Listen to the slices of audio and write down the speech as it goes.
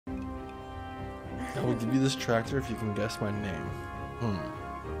I will give you this tractor if you can guess my name.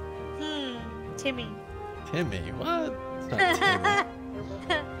 Timmy. Timmy? What? It's not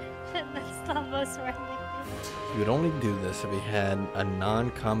Timmy. That's the most random thing. You would only do this if he had a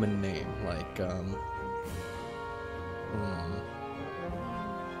non-common name, like,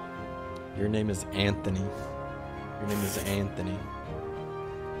 Your name is Anthony. Your name is Anthony.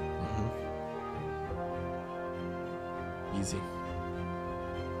 Easy.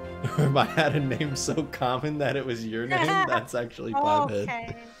 If I had a name so common that it was your name, that's actually Fivehead.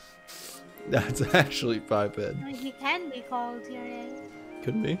 Okay. That's actually Fivehead. He can be called your name.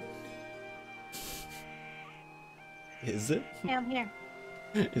 Could be. Is it? Yeah, I'm here.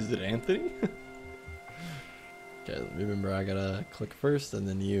 Is it Anthony? Okay, remember I gotta click first, and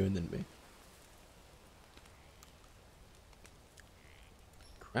then you, and then me.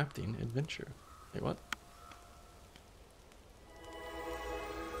 Crafting adventure. Wait, what?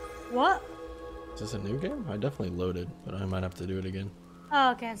 What? Is this a new game? I definitely loaded, but I might have to do it again.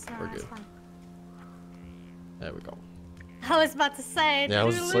 Oh, okay, so We're that's good. fine. There we go. I was about to say. Yeah, I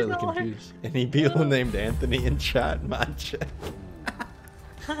was slightly confused. Any people named Anthony in chat? My chat.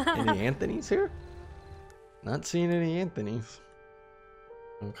 Any Anthonys here? Not seeing any Anthonys.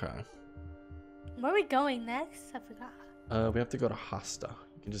 Okay. Where are we going next? I forgot. We have to go to Hasta.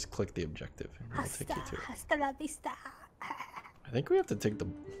 You can just click the objective and it'll take you to it. Hasta la vista. I think we have to take the...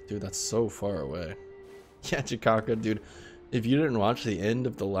 Dude, that's so far away. Yeah, Chikaka, dude. If you didn't watch the end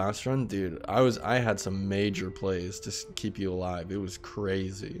of the last run, dude, I had some major plays to keep you alive. It was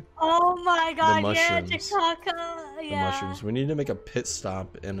crazy. Oh my god, the mushrooms. yeah, Chikaka. Yeah. The mushrooms. We need to make a pit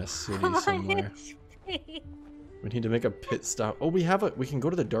stop in a city somewhere. We need to make a pit stop. Oh, we can go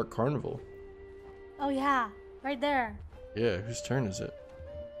to the Dark Carnival. Oh yeah, right there. Yeah, whose turn is it?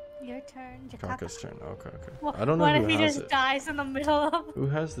 Your turn, Chikaka's turn. Okay. Well, I don't know what who if he has just it. dies in the middle of... Who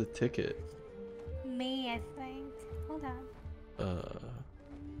has the ticket? Me, I think. Hold on.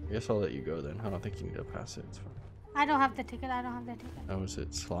 I guess I'll let you go then. I don't think you need to pass it. It's fine. I don't have the ticket. I don't have the ticket. Oh, is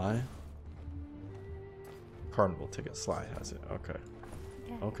it Sly? Carnival ticket. Sly has it. Okay.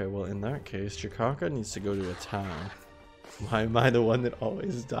 Okay, well, in that case, Chikaka needs to go to a town. Why am I the one that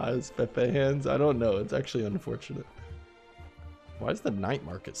always dies, Pepe Hands? I don't know. It's actually unfortunate. Why is the night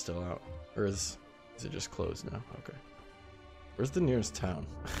market still out? Or is it just closed now? Okay. Where's the nearest town?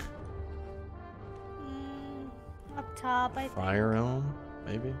 Up top, I think. Fire Elm,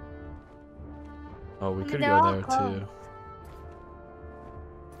 maybe? Oh, we could they're go all there closed. too.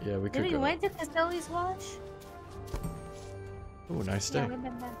 Yeah, we could Did we go. went to Castelli's Watch? Oh, nice Yeah, day. we've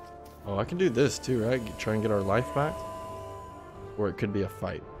been there. Oh, I can do this too, right? Try and get our life back? Or it could be a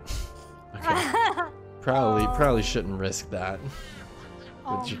fight. Okay. Probably shouldn't risk that.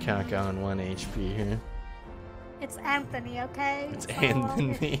 With Chikaka on 1 HP here. It's Anthony, okay? It's So,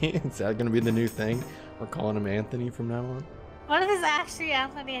 Anthony. Is that gonna be the new thing? We're calling him Anthony from now on? What if it's actually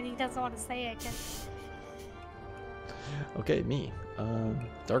Anthony and he doesn't want to say it? Okay, me.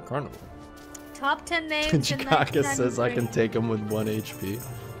 Dark Carnival. Top 10 names. Chikaka says I can take him with 1 HP.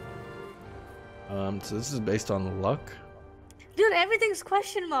 So this is based on luck. Dude, everything's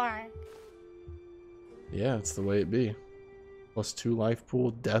question mark. Yeah, it's the way it be. Plus 2 life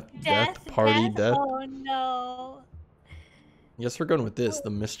pool, death, Party, death. Oh no. Yes, we're going with this, the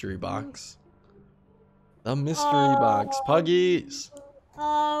mystery box. The mystery box. Puggies!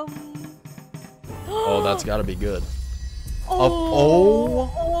 Oh, that's gotta be good. Oh!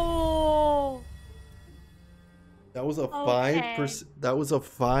 That was a Okay. 5%. That was a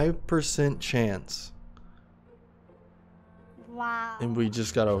 5% chance. Wow. And we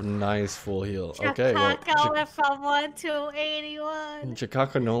just got a nice full heal. Okay, well, Chikaka went from 1 to 81.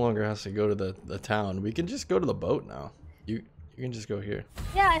 Chikaka no longer has to go to the town. We can just go to the boat now. You can just go here.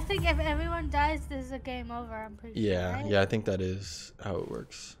 Yeah, I think if everyone dies, this is a game over. I'm pretty sure. Right? Yeah, I think that is how it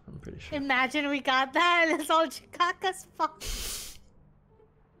works. I'm pretty sure. Imagine we got that and it's all Chikaka's fault.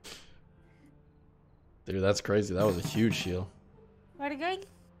 Dude, that's crazy. That was a huge heal. Where are we going?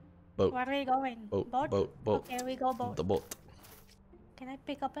 Boat. Where are we going? Boat. Boat. Okay, we go boat. The boat. Can I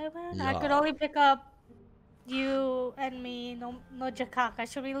pick up everyone? Yeah. I could only pick up you and me, no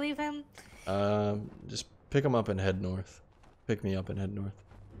Chikaka. Should we leave him? Just pick him up and head north. Pick me up and head north.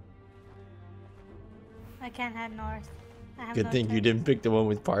 I can't head north. I have Good no thing you turn. didn't pick the one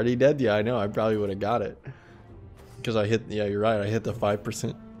with party dead. Yeah, I know. I probably would have got it. Because I hit, yeah, you're right. I hit the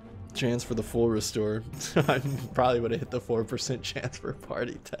 5% chance for the full restore. I probably would have hit the 4% chance for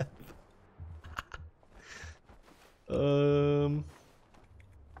party death.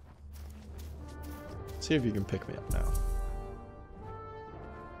 See if you can pick me up now.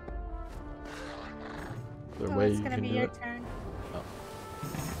 Is there a way it's you gonna can be do your it? turn. Oh.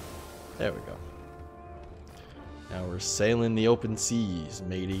 There we go. Now we're sailing the open seas,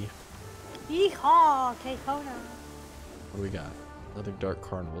 matey. Yeehaw, K-Kona. What do we got? Another dark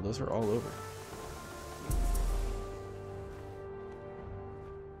carnival. Those are all over.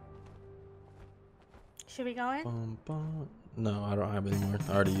 Should we go in? No, I don't have any more.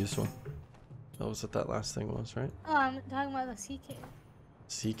 I already used one. That was what that last thing was, right? Oh, I'm talking about the sea cave.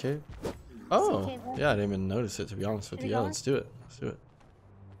 Sea cave? Oh, cave, right? yeah, I didn't even notice it, to be honest with you. Yeah, let's do it. Let's do it.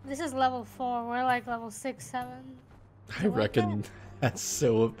 This is level 4. We're like level 6, 7. I reckon that's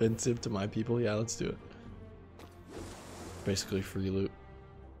so offensive to my people. Yeah, let's do it. Basically free loot.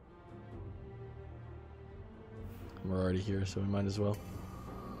 We're already here, so we might as well.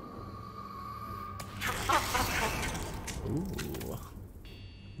 Ooh.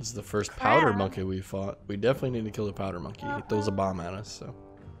 This is the first powder monkey we fought. We definitely need to kill the powder monkey. He throws a bomb at us, so.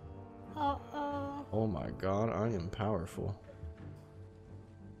 Oh my god, I am powerful.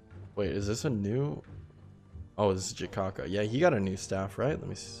 Wait, is this a new... Oh, this is Jikaka. Yeah, he got a new staff, right? Let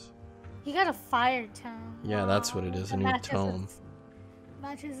me see. He got a fire tome. Yeah, that's what it is, a new tome.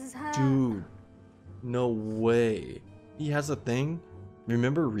 Matches his hat. Dude, no way. He has a thing.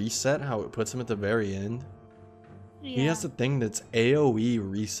 Remember reset, how it puts him at the very end? Yeah. He has a thing that's AoE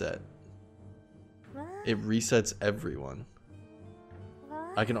reset. What? It resets everyone.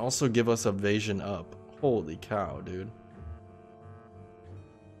 What? I can also give us evasion up. Holy cow, dude.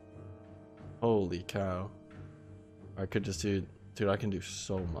 Holy cow. I could just do... Dude, I can do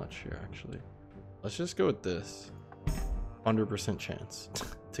so much here, actually. Let's just go with this. 100% chance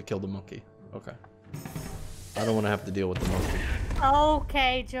to kill the monkey. Okay. I don't want to have to deal with the monkey.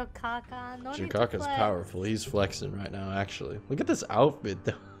 Okay, Jokaka. No Jokaka's powerful. He's flexing right now, actually. Look at this outfit,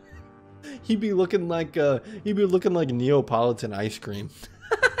 though. He'd be looking like Neapolitan ice cream.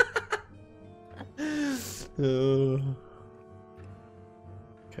 Okay,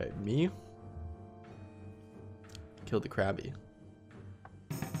 me. Kill the Krabby.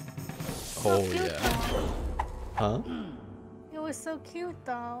 Oh cute, yeah. though. Huh? It was so cute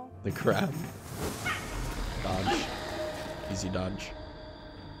though. The crab. Dodge. Easy dodge.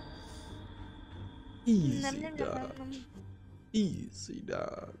 Easy dodge. Easy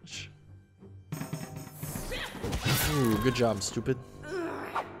dodge. Ooh, good job, stupid.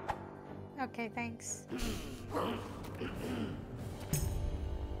 Okay, thanks.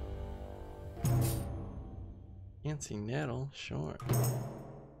 Fancy nettle, sure.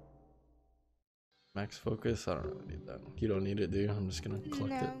 Max focus, I don't really need that. You don't need it, do you? I'm just gonna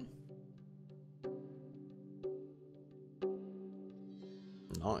collect it.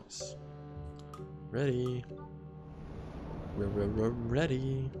 Nice. Ready.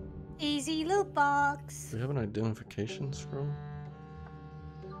 Ready. Easy loot box. Do we have an identification scroll?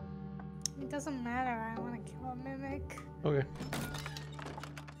 It doesn't matter. I want to kill a mimic. Okay.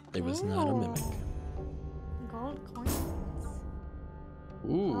 It was not a mimic. Gold coins.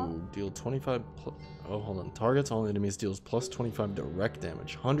 Ooh, deal 25 plus. Oh, hold on. Targets all enemies deals plus 25 direct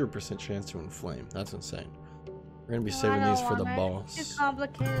damage. 100% chance to inflame. That's insane. We're gonna be saving these for the boss. It's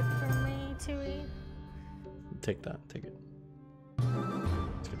complicated for me to read. Take that. Take it.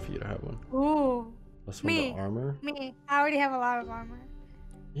 It's good for you to have one. Ooh. Plus one to armor. Me. I already have a lot of armor.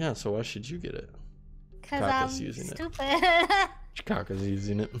 Yeah, so why should you get it? Because I'm stupid. Chikaka's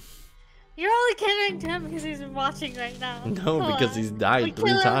using it. You're only kidding to him because he's watching right now. No, because he's died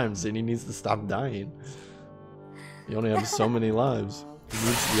 3 times and he needs to stop dying. He only has so many lives. He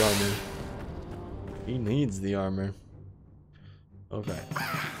needs the armor. He needs the armor. Okay.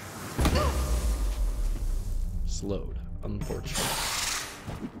 Slowed. Unfortunate.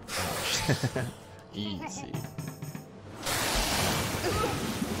 Easy.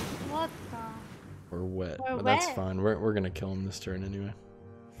 What the? We're wet, We're but wet. that's fine. We're gonna kill him this turn anyway.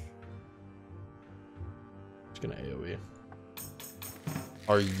 Just gonna AoE.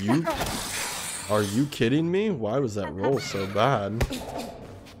 Are you kidding me? Why was that roll so bad?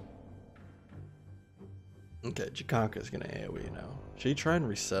 Okay, Jikaka's gonna AoE now. Should he try and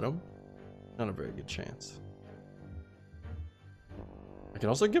reset him? Not a very good chance. I can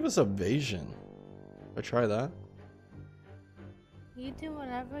also give us evasion. If I try that. You do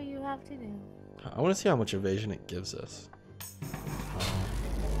whatever you have to do. I want to see how much evasion it gives us.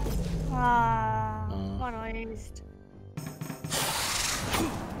 What a waste.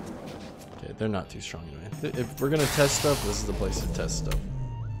 Okay, they're not too strong anyway. If we're gonna test stuff, this is the place to test stuff.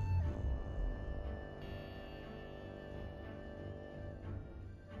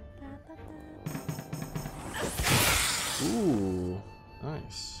 Ooh,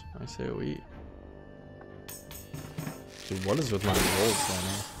 nice. Nice AoE. Dude, what is with my rolls right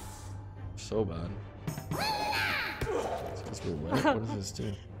now? So bad. It's because we're wet. What does this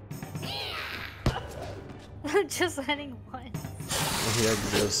do? Just hitting one. Yeah,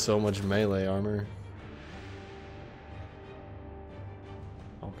 because he has so much melee armor.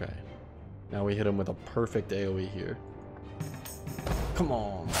 Okay. Now we hit him with a perfect AoE here. Come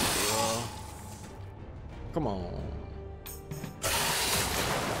on, bro. Come on.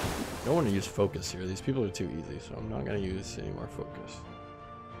 Don't want to use focus here. These people are too easy, so I'm not going to use any more focus.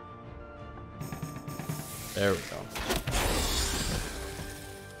 There we go.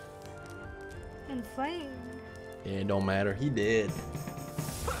 Inflamed. Yeah, it don't matter. He did.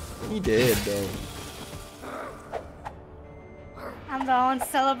 He did, though. I'm the one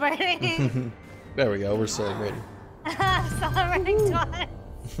celebrating. There we go. We're celebrating. Celebrating twice.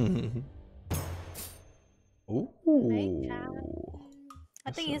 Ooh.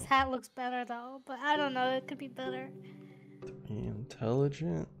 I think his hat looks better though, but I don't know. It could be better.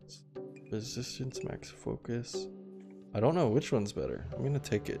 Intelligence, resistance, max focus. I don't know which one's better. I'm gonna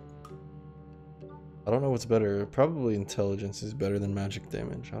take it. I don't know what's better. Probably intelligence is better than magic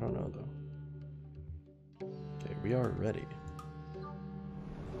damage. I don't know though. Okay, we are ready.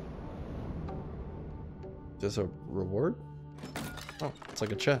 Is this a reward? Oh, it's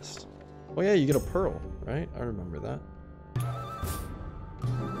like a chest. Oh yeah, you get a pearl, right? I remember that.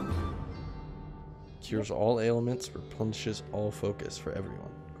 Cures all ailments, replenishes all focus for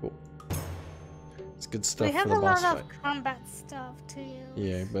everyone. Cool. It's good stuff we have for the boss a lot fight. of combat stuff to use.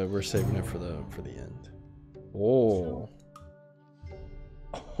 Yeah, but we're saving it for the end. Oh.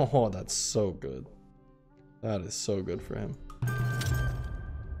 Oh, that's so good. That is so good for him.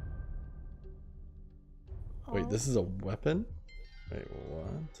 Wait, this is a weapon? Wait,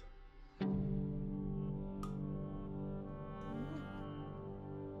 what?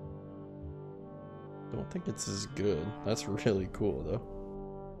 Don't think it's as good. That's really cool though.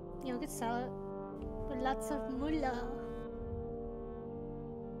 You could sell it for lots of moolah.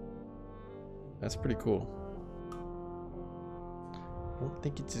 That's pretty cool. I don't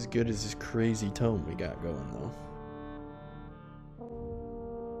think it's as good as this crazy tome we got going though.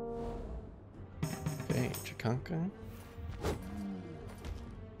 Okay, Chikanka.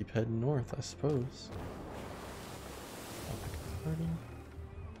 Keep heading north, I suppose. Party.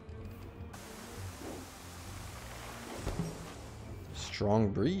 Strong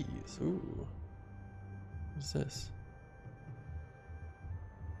breeze. Ooh. What's this?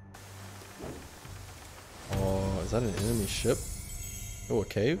 Oh, is that an enemy ship? Oh, a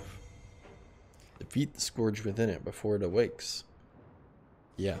cave? Defeat the scourge within it before it awakes.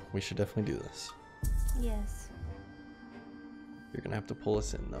 Yeah, we should definitely do this. Yes. You're gonna have to pull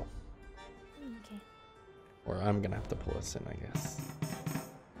us in though. Okay. Or I'm gonna have to pull us in, I guess.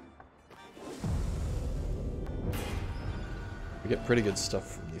 We get pretty good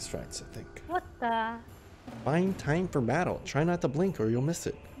stuff from these fights, I think. What the? Find time for battle. Try not to blink or you'll miss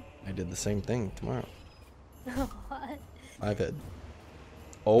it. I did the same thing tomorrow. What? I've had.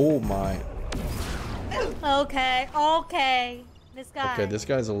 Oh my. Okay, okay. This guy. Okay, this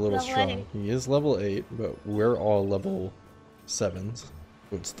guy's a little Level strong. 8. He is level 8, but we're all level 7s. So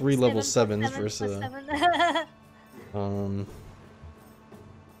it's 3 level 7s versus.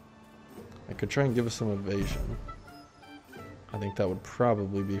 I could try and give us some evasion. I think that would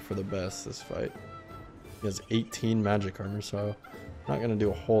probably be for the best this fight. He has 18 magic armor, so I'm not gonna do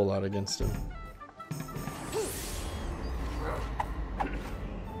a whole lot against him.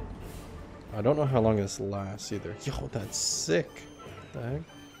 I don't know how long this lasts either. Yo, that's sick. What the heck?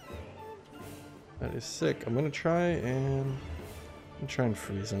 That is sick. I'm gonna try and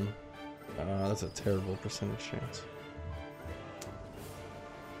freeze him. That's a terrible percentage chance.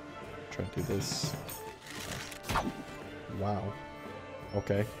 Try to do this. Wow.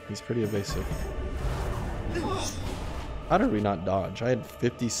 Okay, he's pretty evasive. How did we not dodge? I had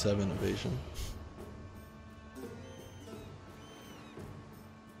 57 evasion.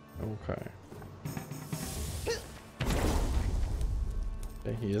 Okay.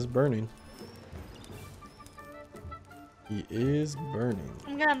 Okay, he is burning. He is burning.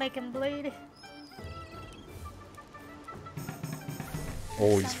 I'm gonna make him bleed.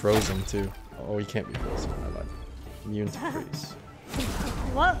 Oh, he's frozen too. Oh, he can't be frozen. I lied. Immune to freeze.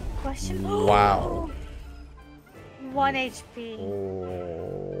 What? Question? Wow. 1 HP.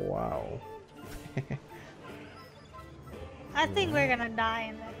 Oh, wow. I think we're gonna die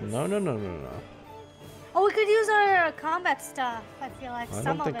in this. No. Oh, we could use our combat stuff. I feel like I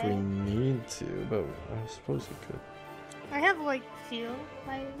some don't of think it. we need to, but I suppose we could. I have like few.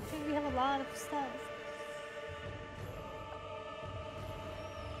 I think we have a lot of stuff.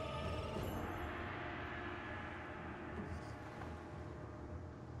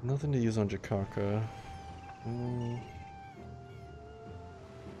 Nothing to use on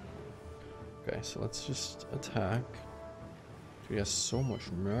Okay, so let's just attack. He has so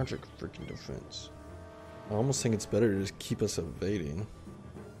much magic freaking defense. I almost think it's better to just keep us evading.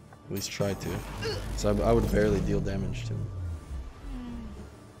 At least try to. So I would barely deal damage to him.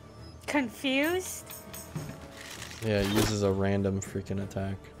 Confused? Yeah, it uses a random freaking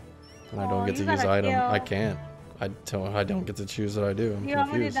attack. And I don't get to use item. Kill. I can't. I don't get to choose what I do. I'm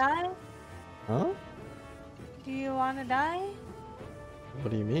confused. confused. You want me to die? Huh? Do you want to die?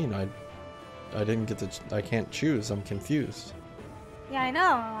 What do you mean? I didn't get to. I can't choose. I'm confused. Yeah, I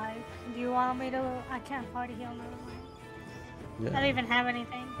know. Like, do you want me to? I can't party heal. Never mind. Yeah. I don't even have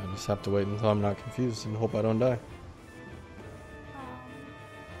anything. I just have to wait until I'm not confused and hope I don't die.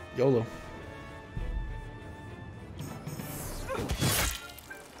 YOLO.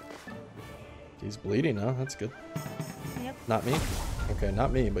 He's bleeding now. That's good. Yep. Not me. Okay,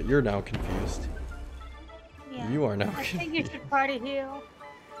 not me, but you're now confused. Yeah. You are now I confused. think you should party heal.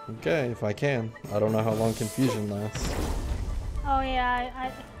 Okay, if I can. I don't know how long confusion lasts. Oh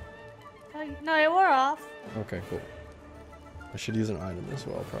yeah, no, it wore off. Okay, cool. I should use an item as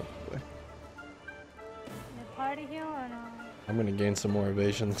well, probably. The party heal or no? I'm gonna gain some more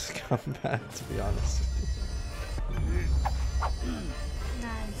evasion this combat, to be honest.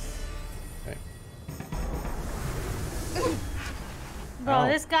 Nice. Okay. Bro, Ow.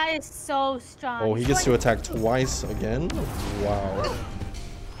 this guy is so strong. Oh, he gets to attack twice again? Wow.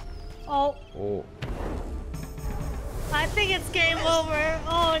 Oh. Oh. I think it's game over.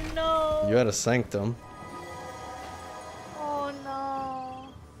 Oh no. You had a sanctum. Oh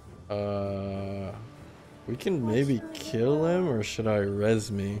no. We can maybe kill him, or should I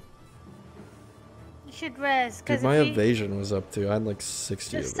res me? You should rest. Dude, my evasion was up too. I had like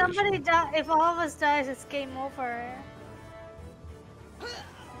 60 if evasion. somebody die, if all of us dies, it's game over.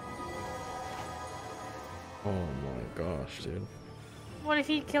 Oh my gosh, dude. What if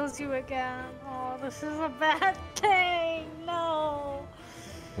he kills you again? Oh, this is a bad thing. No.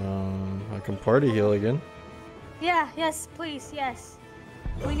 I can party heal again. Yeah, yes, please, yes.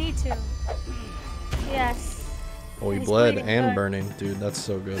 We need to. Yes. Oh, he He's bled bleeding and good. burning. Dude, that's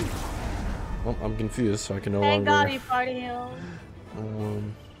so good. Well, I'm confused, so I can no Thank longer... God he party healed.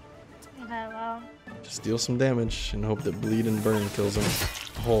 Okay, well. Just deal some damage and hope that bleed and burn kills him.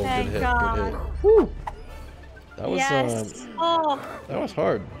 Oh, Thank good hit, God. good hit. Whew. That was, Yes. Oh, that was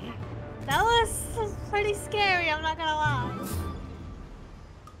hard. that was pretty scary, I'm not gonna lie.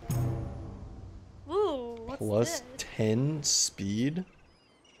 Ooh, what's Plus this? 10 speed?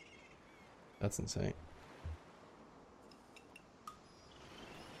 That's insane.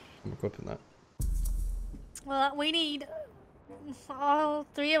 I'm equipping that. Well, we need... all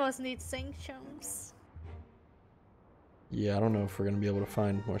three of us need sanctums. Yeah, I don't know if we're gonna be able to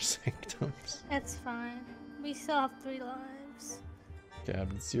find more sanctums. It's fine. We still have 3 lives. Okay, I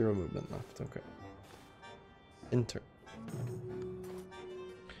have 0 movement left. Okay. Enter.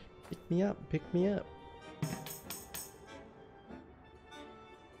 Pick me up. Pick me up.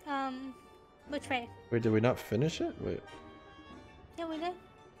 Which way? Wait, did we not finish it? Wait. Yeah, we did.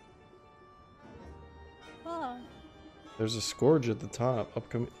 Oh. There's a scourge at the top.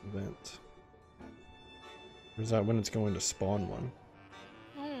 Upcoming event. Or is that when it's going to spawn one?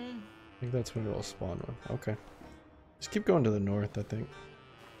 I think that's when it'll spawn one. Okay. Just keep going to the north, I think.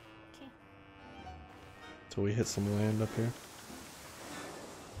 Okay. Till we hit some land up here.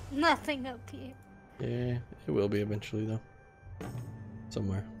 Nothing up here. Yeah, it will be eventually though.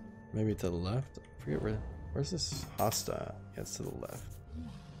 Somewhere. Maybe to the left. I forget where's this hostile? Yeah, it's to the left.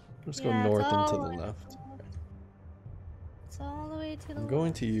 Let's go Yeah, it's north and all to the the way- left. It's all the way to the I'm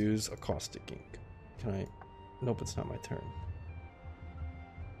going to use a caustic ink. Can I? Nope, it's not my turn.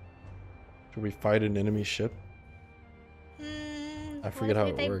 Should we fight an enemy ship? I forget how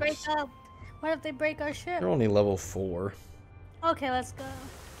it works. What if they break our ship? They're only level 4. Okay, let's go.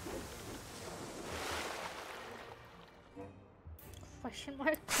 Question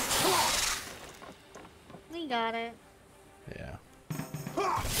mark. We got it. Yeah.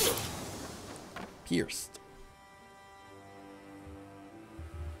 Pierced.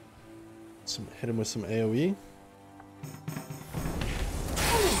 Hit him with some AoE.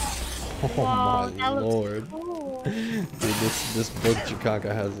 Oh Wow, my that looks lord. cool. Dude, this book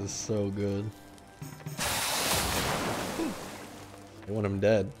Chikaka has is so good. They want him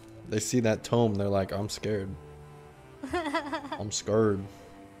dead. They see that tome, they're like, I'm scared. I'm scared.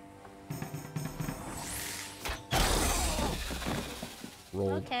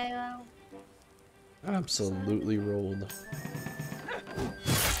 Rolled. Okay, well. Absolutely rolled.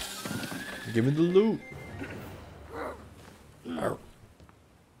 Give me the loot. Arr.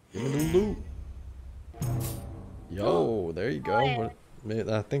 Give me the loot. Yo, there you go.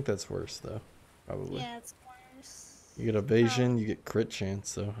 I think that's worse though. Probably. Yeah, it's worse. You get evasion, you get crit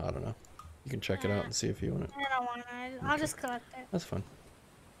chance, though. I don't know. You can check it out and see if you want it. I don't want it. I'll just collect it. That's fine.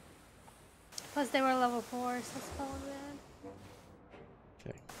 Plus they were level 4, so that's probably good.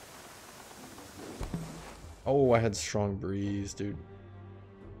 Okay. Oh, I had strong breeze, dude.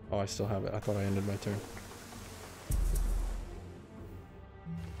 Oh, I still have it. I thought I ended my turn.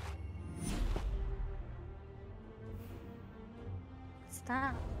 What's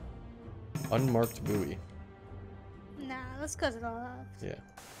that? Unmarked buoy. Nah, let's go to the left. Yeah.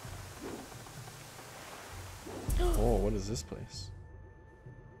 Oh, what is this place?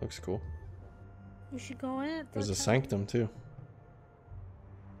 Looks cool. We should go in it. There's a sanctum too.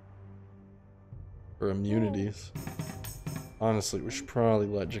 For immunities. Honestly, we should probably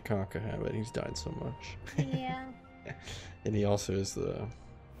let Jakaka have it. He's died so much. Yeah. And he also is the...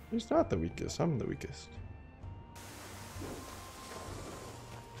 He's not the weakest. I'm the weakest.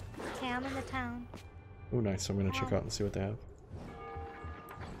 Okay, I'm in the town. Oh, nice. I'm gonna check out and see what they have.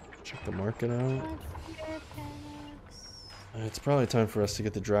 Check the market out. It's probably time for us to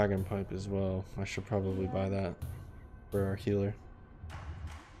get the dragon pipe as well. I should probably buy that for our healer.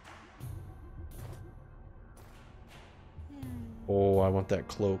 Oh, I want that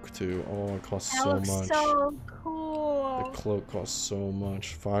cloak too. Oh, it costs so much. That looks so cool. The cloak costs so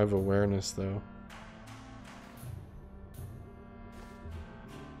much. 5 awareness though.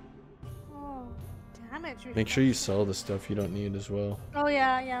 Oh, damage. Make sure you sell the stuff you don't need as well. Oh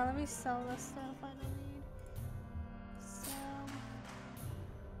yeah, yeah. Let me sell this stuff I don't need. Sell.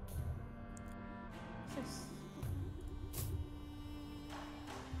 Just.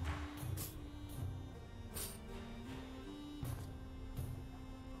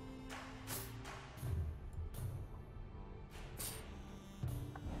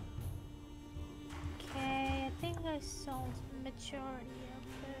 Okay, I think I sold majority of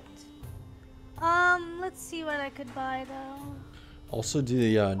it. Let's see what I could buy though. Also do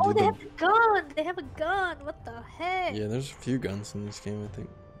the Oh, they have a gun! They have a gun! What the heck? Yeah, there's a few guns in this game, I think.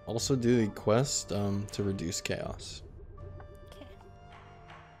 Also do the quest to reduce chaos. Okay.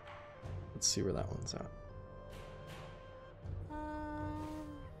 Let's see where that one's at.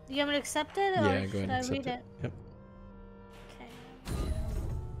 Do you want me to accept it? Yeah, Or go ahead should and I accept read it? Yep. Okay.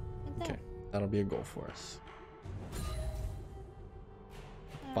 Right Okay, there. that'll be a goal for us.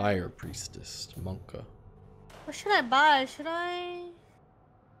 Fire Priestess, Monka. What should I buy? Should I?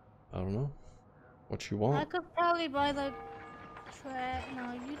 I don't know. What you I want? could probably buy the.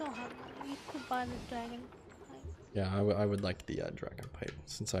 No, you don't have money. You could buy the dragon. Yeah, I would like the dragon pipe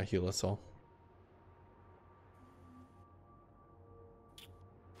since I heal us all.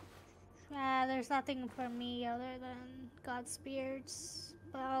 There's nothing for me other than God spirits,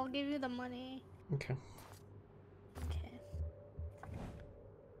 but I'll give you the money. Okay. Okay.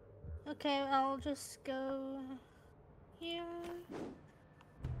 Okay, I'll just go here.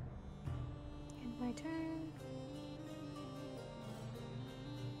 End my turn.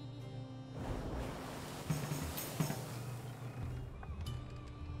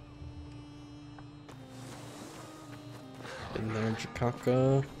 In there,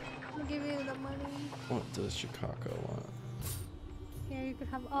 Jakaka. I'll give you the money. What does Jakaka want? Here, you could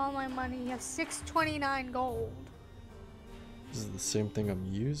have all my money. You have 629 gold. This is the same thing I'm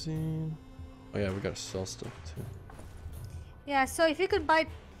using. Oh yeah, we gotta sell stuff too. Yeah, so if you could buy, if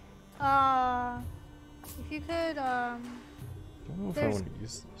you could, I don't know if I want to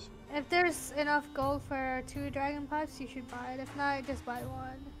use this. if there's enough gold for 2 dragon pipes, you should buy it. If not, just buy 1.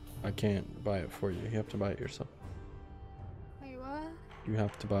 I can't buy it for you. You have to buy it yourself. Wait, what? You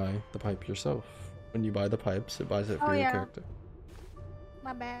have to buy the pipe yourself. When you buy the pipes, it buys it for your character.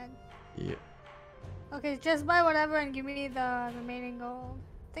 My bad. Yeah. Okay, just buy whatever and give me the remaining gold.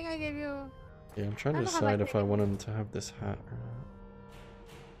 I think I gave you. Yeah, I'm trying to I don't have decide my if I want him to have this hat or not.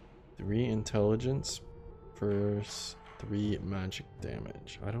 3 intelligence versus 3 magic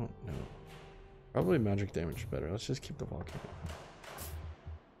damage. I don't know. Probably magic damage better. Let's just keep the volcano.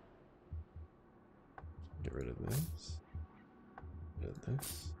 Get rid of this. Get rid of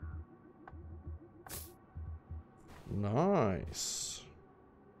this. Nice.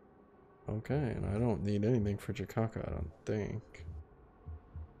 Okay, and I don't need anything for Jakaka, I don't think.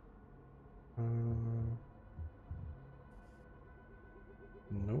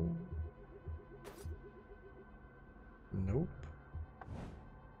 No. Nope.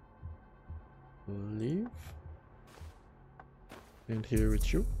 Leave. And here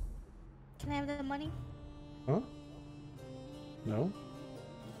with you. Can I have the money? Huh? No?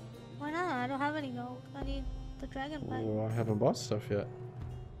 Why not? I don't have any gold. I need the dragon pipe. Oh, I haven't bought stuff yet.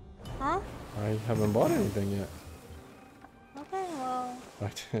 Huh? I haven't bought anything yet. Okay, well. I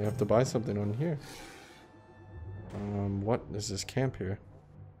have to buy something on here. What is this camp here?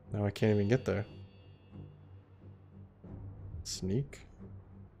 Now I can't even get there. Sneak.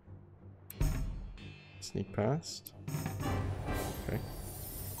 Sneak past. Okay.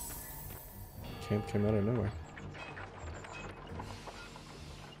 Camp came out of nowhere.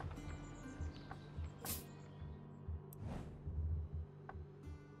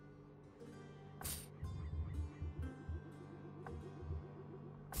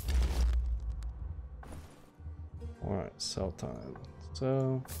 Alright, sell time.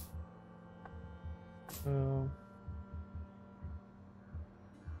 So. Alright.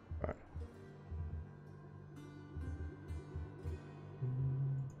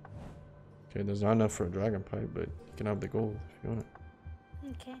 Okay, there's not enough for a dragon pipe, but you can have the gold if you want it.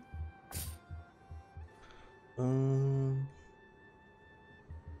 Okay.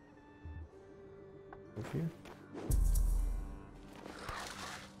 Over here.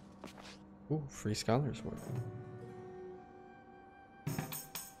 Ooh, free scholars work.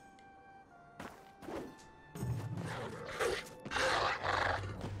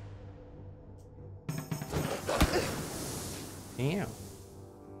 Damn.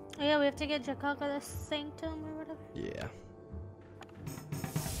 Oh yeah, we have to get Jakaka the Sanctum or whatever. Yeah.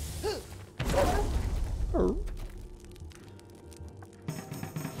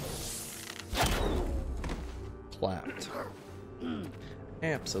 Clapped.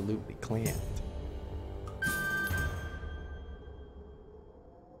 Absolutely clamped.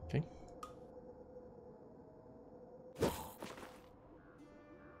 Okay.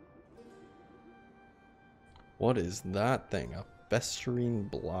 What is that thing? A festering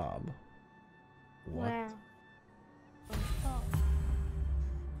blob. What?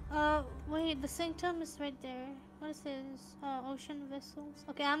 Wow. Wait, the Sanctum is right there. What is this? Ocean vessels.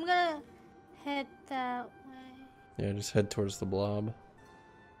 Okay, I'm gonna head that way. Yeah, just head towards the blob.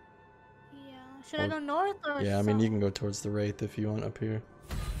 Yeah. Should I go north or Yeah, I south? mean, you can go towards the wraith if you want up here.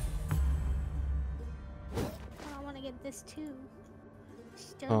 I want to get this too.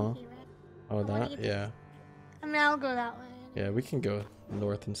 Still here, right? Oh, that? Yeah. I mean, I'll go that way. Yeah, we can go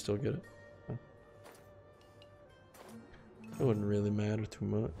north and still get it. Huh. It wouldn't really matter too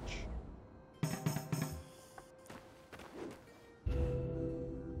much.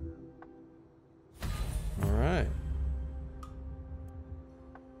 Alright.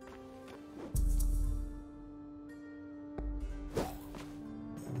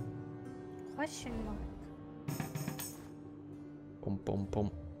 Question mark. Pum pum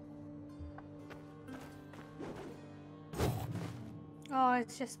pum. Oh,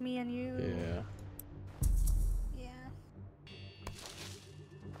 it's just me and you. Yeah. Yeah.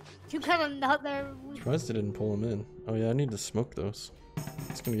 You got another. Surprised I didn't pull him in. Oh yeah, I need to smoke those.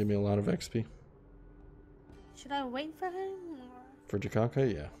 It's gonna give me a lot of XP. Should I wait for him? Or... For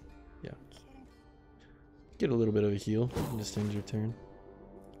Jakaka? Yeah. Yeah. Okay. Get a little bit of a heal. Just end your turn.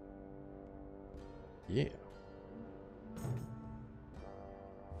 Yeah.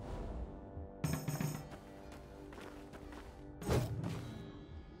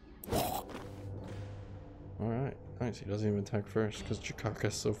 Alright, nice. He doesn't even attack first because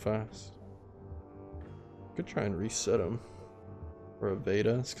Jakaka's so fast. Could try and reset him. Or evade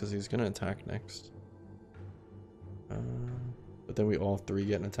us because he's gonna attack next. But then we all three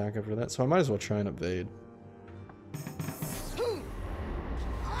get an attack after that, so I might as well try and evade.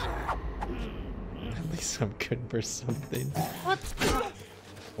 At least I'm good for something. What?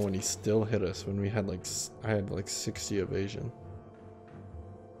 Oh, and he still hit us when we had like, I had like 60 evasion.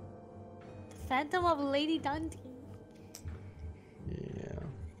 Phantom of Lady Dundee. Yeah.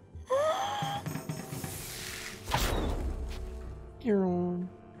 You're on.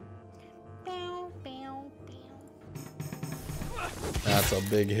 Bow, bow, bow. That's a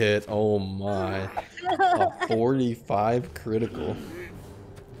big hit. Oh my. A 45 critical.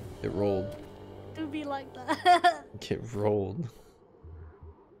 It rolled. Do be like that. It rolled.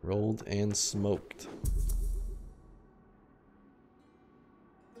 Rolled and smoked.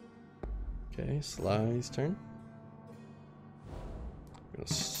 Okay, Sly's turn. I'm gonna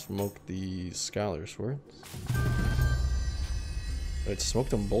smoke the Scholar Swords. It smoked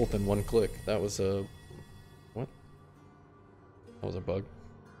them both in one click. That was a... what? That was a bug.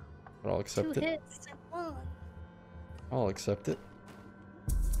 But I'll accept Two it. hits and one. I'll accept it.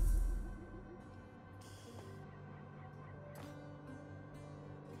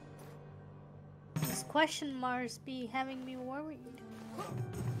 These question marks be having me worried.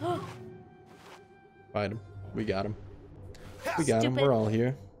 Fight him. We got him. We got him. We're all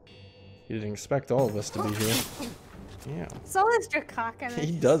here. He didn't expect all of us to be here. Yeah. So is Jakaka.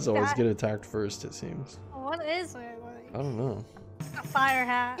 He does always get attacked first, it seems. What is it? Like? I don't know. A fire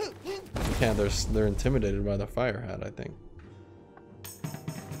hat. Yeah, they're intimidated by the fire hat, I think.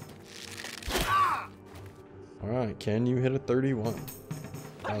 Alright, can you hit a 31?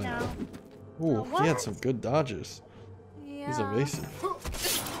 No. Ooh, he had some good dodges. Yeah. He's evasive.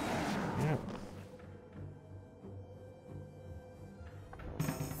 Yeah.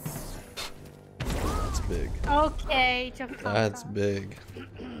 That's big. Okay, That's big.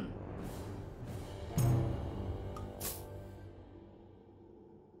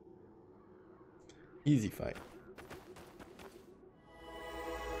 Easy fight.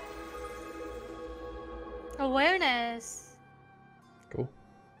 Awareness. Cool.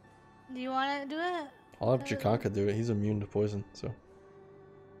 Do you want to do it? I'll have Chikaka do it. He's immune to poison, so.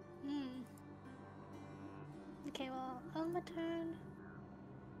 Okay, well, on my turn.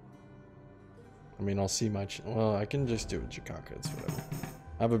 I mean, I'll see my. Well, I can just do it with Chikaka. It's whatever.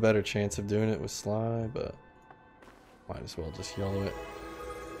 I have a better chance of doing it with Sly, but might as well just yellow it.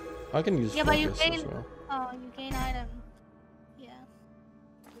 I can use focus but you as well. Oh, you gain item. Yeah.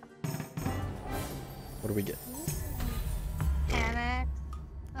 What do we get? Panic.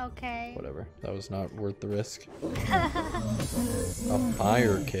 Okay. Whatever. That was not worth the risk. A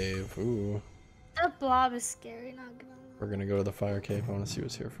fire cave. Ooh. That blob is scary, not gonna lie. We're gonna go to the fire cave. I want to see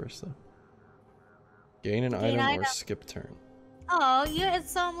what's here first, though. Gain an item or skip turn. Oh, yeah,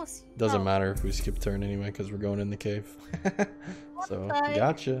 it's almost. Doesn't matter if we skip turn anyway, because we're going in the cave. So,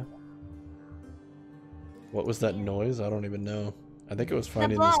 gotcha. What was that noise? I don't even know. I think it was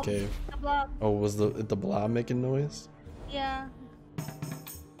finding this cave. The blob. Oh, was the blob making noise? Yeah.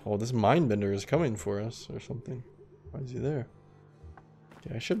 Oh, this mindbender is coming for us or something. Why is he there?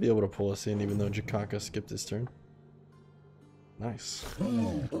 Okay, I should be able to pull us in even though Chikaka skipped his turn. Nice.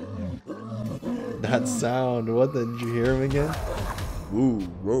 That sound. What? Did you hear him again? Ooh,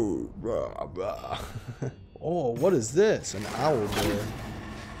 whoa, rah, rah. Oh, what is this? An owl bear.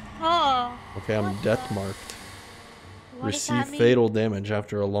 Oh. Okay, I'm death marked. What does that Receive mean? fatal damage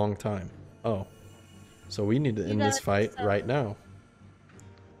after a long time. Oh. So we need to end this fight right now.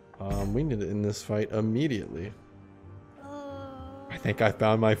 We need to end this fight immediately. I think I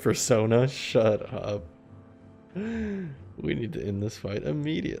found my persona. Shut up. We need to end this fight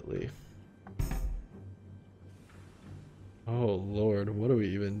immediately. Oh lord, what do we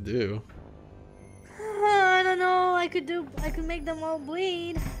even do? I don't know. I could make them all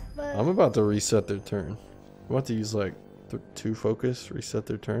bleed, but I'm about to reset their turn. I'm about to use like 2 focus, reset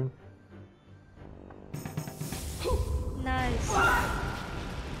their turn. nice.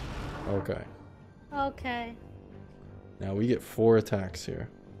 Okay. Okay. Now we get 4 attacks here.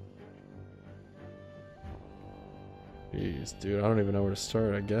 Jeez, dude, I don't even know where to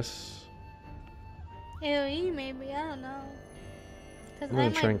start, I guess. AoE maybe, I don't know. I'm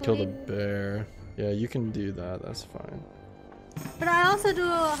gonna try and kill the bear. Yeah, you can do that, that's fine. But I also do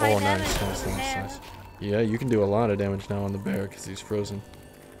a high damage nice, on nice, the nice, bear. nice. Yeah, you can do a lot of damage now on the bear because he's frozen.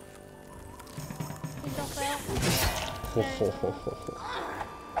 Please don't fail. Ho, ho, ho, ho, ho.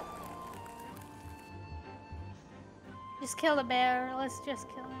 Just kill the bear. Let's just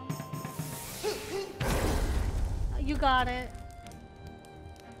kill him. You got it.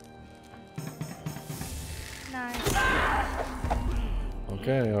 Nice.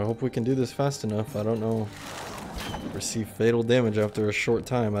 Okay, I hope we can do this fast enough. I don't know. Receive fatal damage after a short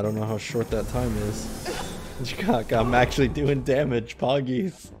time. I don't know how short that time is. I'm actually doing damage,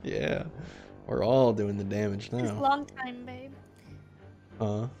 Poggies. Yeah. We're all doing the damage now. It's a long time, babe.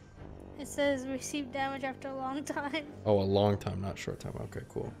 Huh? It says receive damage after a long time. Oh, a long time, not short time. Okay,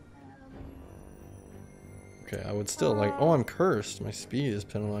 cool. Okay, I would still like... Oh, I'm cursed. My speed is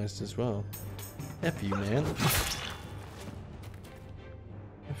penalized as well. F you, man.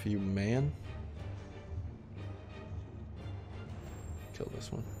 F you, man. Kill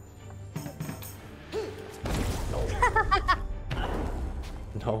this one. No.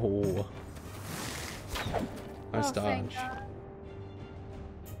 Nice dodge.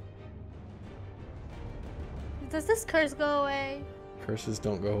 Does this curse go away? Curses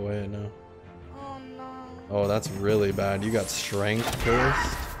don't go away, no. Oh no. Oh, that's really bad. You got strength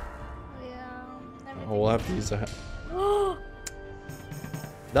cursed? Yeah. Oh, we'll have to use a...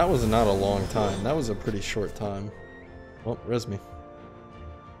 That was not a long time. That was a pretty short time. Oh, res me.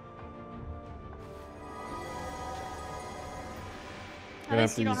 At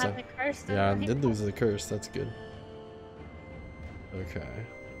least you don't have the curse. Yeah, I did lose the curse. That's good. Okay.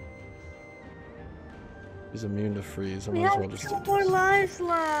 He's immune to freeze. I might as well just do more this. lives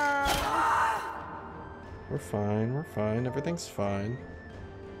left. We're fine. We're fine. Everything's fine.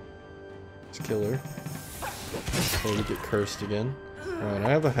 Just kill her. Oh, we get cursed again. Alright, I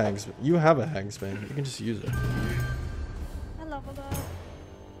have a hagsman. You have a hagsman. You can just use it. I leveled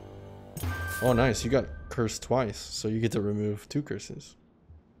Oh, nice. You got cursed twice, so you get to remove 2 curses.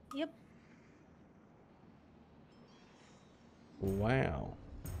 Yep. Wow.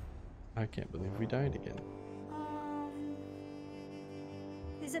 I can't believe we died again.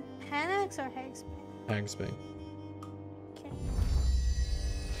 Is it Panax or Hagsbane? Hagsbane. Okay.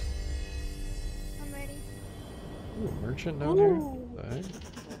 I'm ready. Ooh, a merchant down here? Right.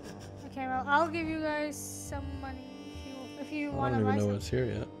 Okay, well, I'll give you guys some money if you I want to don't buy even know some. what's here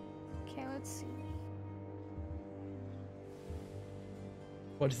yet. Okay, let's see.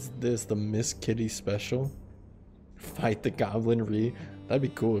 What is this? The Miss Kitty special? Fight the Goblin Re? That'd be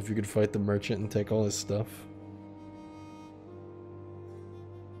cool if you could fight the merchant and take all his stuff.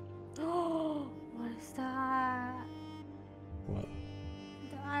 What is that? What?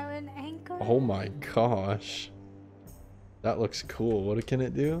 The Iron Anchor? Oh my gosh. That looks cool. What can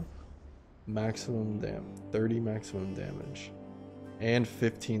it do? Maximum damage. 30 maximum damage. And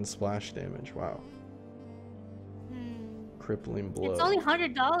 15 splash damage. Wow. Crippling blow. It's only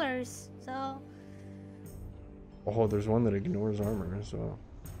 $100, so... Oh, there's one that ignores armor as well.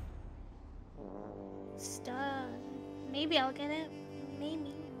 Stun. Maybe I'll get it.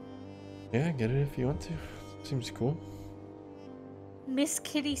 Maybe. Yeah, get it if you want to. Seems cool. Miss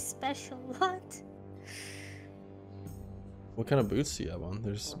Kitty special. What? What kind of boots do you have on?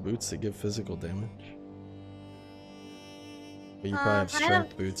 There's boots that give physical damage. But you probably have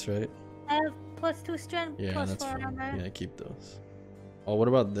strength boots, right? I have +2 strength, Yeah, plus that's 4 fine. armor. Yeah, keep those. Oh, what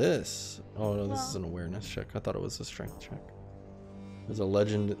about this? Oh no, this is an awareness check. I thought it was a strength check. There's a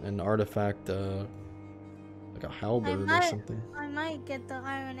legend, an artifact, like a halberd or something. I might get the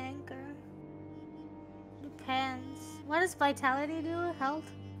Iron Anchor. Depends. What does Vitality do?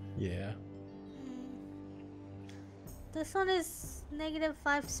 Health? Yeah. This one is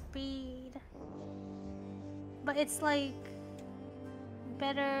 -5 speed. But it's like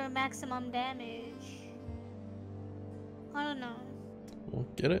better maximum damage. I don't know. Well,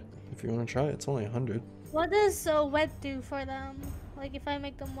 get it if you want to try it. It's only 100. What does wet do for them? Like if I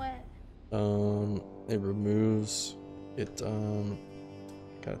make them wet? It removes it.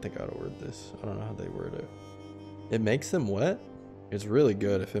 Gotta think how to word this. I don't know how they word it. It makes them wet. It's really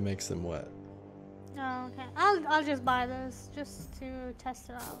good if it makes them wet. Oh, okay. I'll just buy this just to test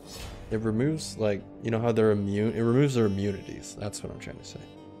it out. It removes, like, you know how they're immune. It removes their immunities. That's what I'm trying to say.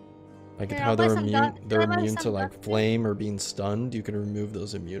 Like how they're immune. They're immune to like flame or being stunned. You can remove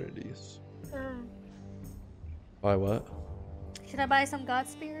those immunities. Buy what? Should I buy some God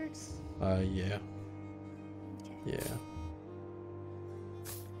Spirits? Yeah. Okay. Yeah.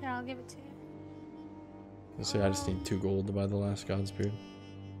 Here, I'll give it to you. I say I just need 2 gold to buy the last Godspeed.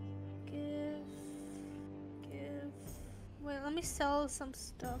 Give. Wait, let me sell some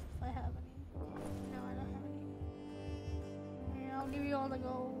stuff if I have any. No, I don't have any. Here, I'll give you all the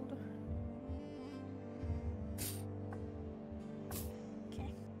gold.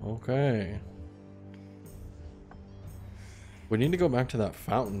 Okay. Okay. We need to go back to that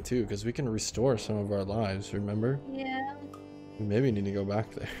fountain too, because we can restore some of our lives, remember? Yeah. We maybe need to go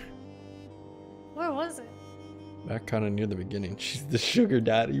back there. Where was it? Back kind of near the beginning. She's the sugar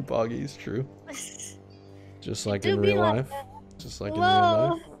daddy, Boggy's true. Just like in real life. Just like in real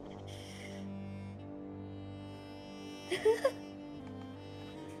life.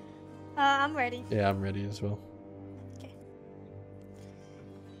 I'm ready. Yeah, I'm ready as well. Okay.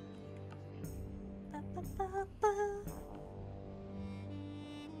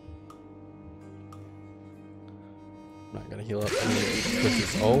 I'm not gonna heal up.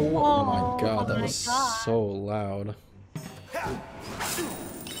 Oh my god, that was so loud.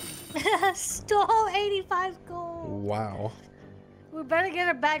 Stole 85 gold. Wow. We better get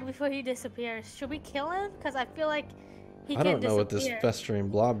her back before he disappears. Should we kill him? Because I feel like he can disappear. I don't know what this festering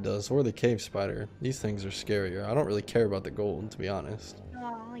blob does, or the cave spider. These things are scarier. I don't really care about the gold, to be honest.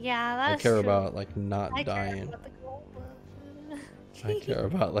 Oh, yeah, that's I care true. about, like, not dying. Care about the gold, but... I care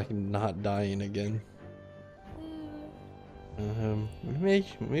about, like, not dying again.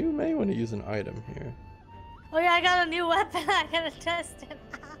 We may want to use an item here. Oh yeah, I got a new weapon. I gotta test it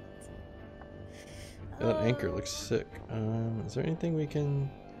out. Yeah, that anchor looks sick. Is there anything we can...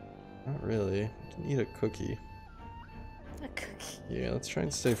 Not really. We can eat a cookie. A cookie. Yeah, let's try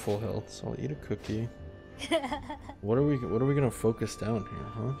and stay full health. So I'll eat a cookie. What are we gonna focus down here,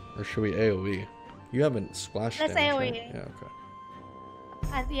 huh? Or should we AoE? You haven't splashed damage, AoE. right? Yeah, okay.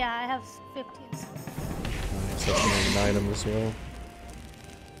 Yeah, I have 15. Nice, that's an item as well.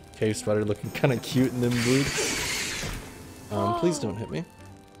 Cave spider looking kind of cute in them boots. Please don't hit me.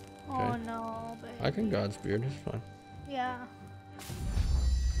 Okay. Oh no, baby. I can Godspeed, it's fine. Yeah.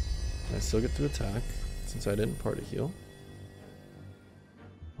 I still get to attack since I didn't party heal.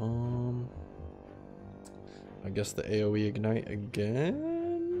 I guess the AoE ignite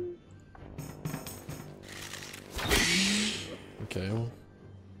again. Okay. Well,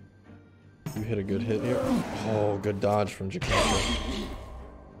 you hit a good hit here. Oh, good dodge from Jakarta.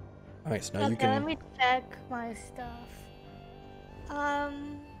 Nice. Now you can. Let me check my stuff.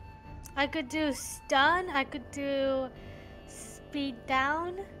 I could do stun. I could do speed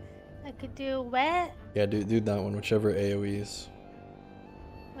down. I could do wet. Yeah, do that one, whichever AoEs.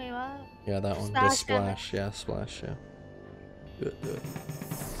 Wait, what? Yeah, that one. Splash The splash. Yeah, splash. Yeah. Do it.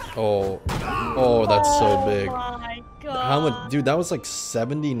 Oh, that's so big. Oh my god. How much, dude? That was like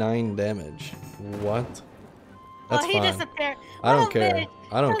 79 damage. What? That's he fine. disappeared. I don't care. Bitch.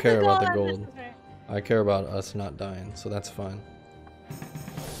 I don't care about the Disappear. gold. I care about us not dying, so that's fine.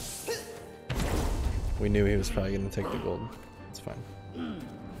 We knew he was probably gonna take the gold. It's fine.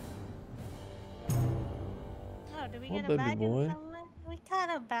 Oh, did we get a baby bag? boy. We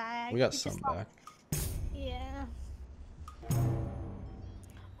got a bag. We got some back. Yeah.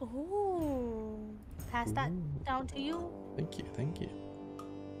 Ooh. Pass that down to you. Thank you, thank you.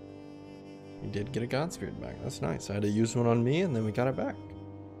 You did get a God Spirit back. That's nice. I had to use one on me, and then we got it back.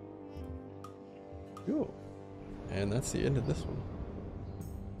 Cool. And that's the end of this one.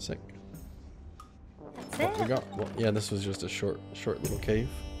 Sick. That's What we it. got? Well, yeah, this was just a short little cave.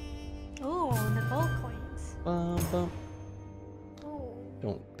 Ooh, the gold coins. Bum, bum. Ooh.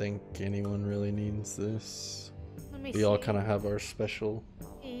 Don't think anyone really needs this. Let me We see. all kind of have our special.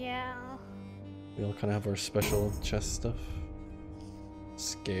 Yeah. We all kind of have our special chest stuff.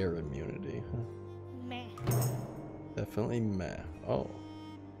 Scare immunity, huh? Meh. Definitely meh. Oh.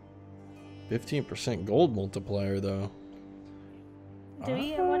 15% gold multiplier though. What do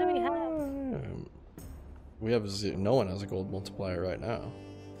we have? We have no one has a gold multiplier right now.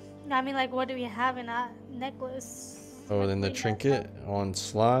 No, I mean, like, what do we have in that necklace? Oh, then the Like, trinket on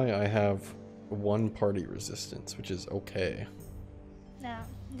Sly, I have 1 party resistance, which is okay. No.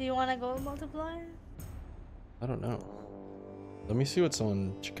 Do you want to go multiplier? I don't know. Let me see what's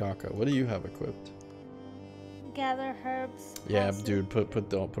on Chikaka. What do you have equipped? Gather herbs. Yeah, passive. dude,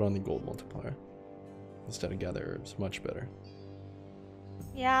 put on the gold multiplier instead of gather herbs. Much better.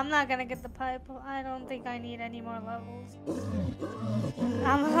 Yeah, I'm not gonna get the pipe. I don't think I need any more levels.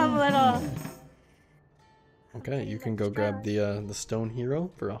 I'm a little. Okay, you can go grab the stone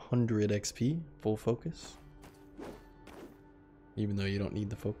hero for 100 XP, full focus. Even though you don't need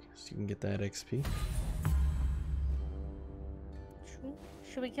the focus, you can get that XP.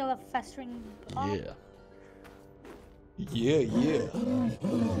 Should we kill a festering bug? Yeah. Yeah.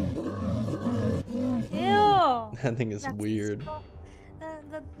 Ew! That thing is That's weird.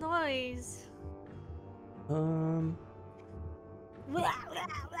 The noise. Ooh.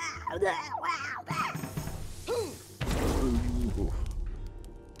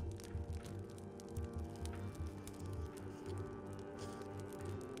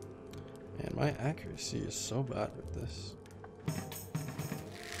 Man, my accuracy is so bad with this.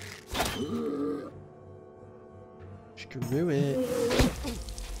 Screw it.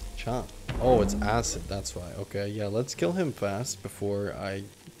 Chomp. Oh, it's acid, that's why. Okay, yeah, let's kill him fast before I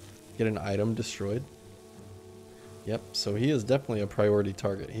get an item destroyed. Yep, so he is definitely a priority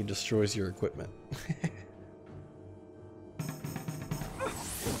target. He destroys your equipment.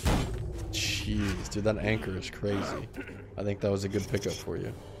 Jeez, dude, that anchor is crazy. I think that was a good pickup for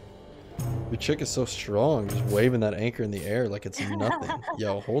you. Your chick is so strong, just waving that anchor in the air like it's nothing.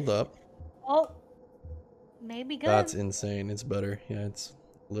 Yo, hold up. Oh, maybe good. That's insane. It's better. Yeah, it's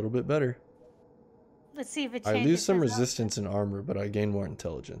a little bit better. Let's see if it I changes. lose some his resistance in armor, but I gain more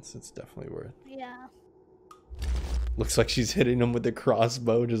intelligence. It's definitely worth. Yeah. Looks like she's hitting him with the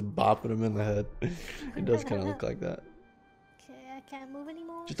crossbow, just bopping him in the head. It does kind of look like that. Okay, I can't move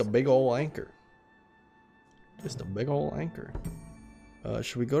anymore. Just a big old anchor. Just a big old anchor.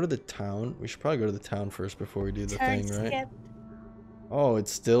 Should we go to the town? We should probably go to the town first before we do the Turn thing, right? skip. Oh, it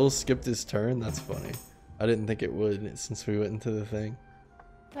still skipped his turn? That's funny. I didn't think it would since we went into the thing.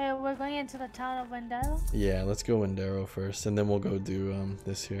 Wait, we're going into the town of Wendell? Yeah, let's go Wendero first, and then we'll go do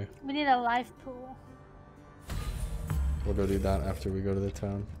this here. We need a life pool. We'll go do that after we go to the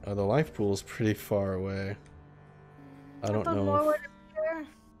town. The life pool is pretty far away. I don't know More if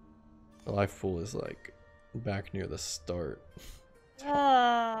the life pool is like back near the start.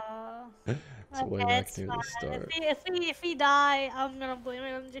 Oh. It's way Okay, back it's near fine. the start. If he die, I'm gonna blame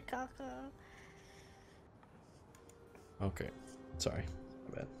it on Jakaka. Okay, sorry,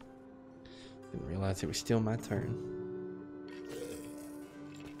 my bad. Didn't realize it was still my turn.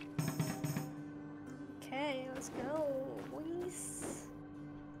 Okay, let's go, boys.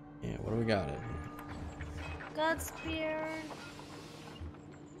 Yeah, what do we got in here? God spear.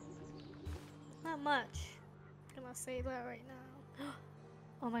 Not much. gonna say that right now.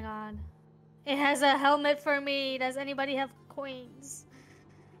 Oh my god. It has a helmet for me. Does anybody have coins?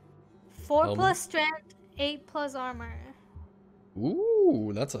 4 Helmet? plus strength, 8 plus armor.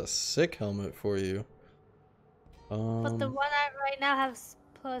 Ooh, that's a sick helmet for you. But the one I right now has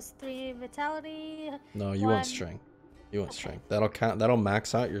plus 3 vitality. No, you want strength. You want strength. That'll count. That'll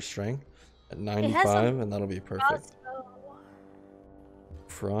max out your strength at 95, and that'll be perfect.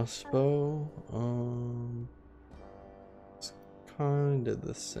 Crossbow. It's kind of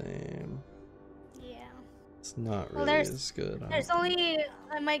the same. Yeah. It's not really as good. There's only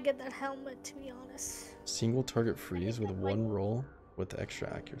I might get that helmet, to be honest. Single target freeze with 1 roll with extra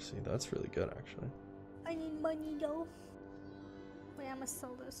accuracy. That's really good, actually. I need money though. Wait, I'm gonna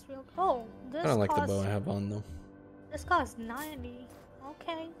sell this real. Oh, this. I don't like the bow I have on though. This costs 90.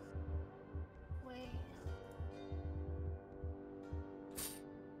 Okay. Wait.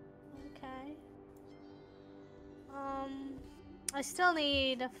 Okay. I still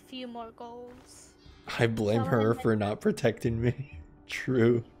need a few more golds. I blame her for not protecting me.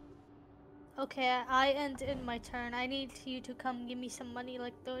 True. Okay, I ended my turn. I need you to come give me some money,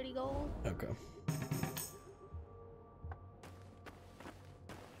 like 30 gold. Okay.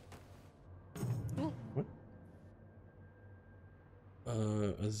 Ooh. What?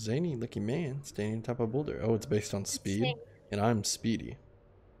 A zany looking man standing on top of a boulder. Oh, it's based on speed, and I'm speedy.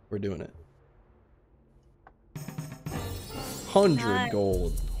 We're doing it. 100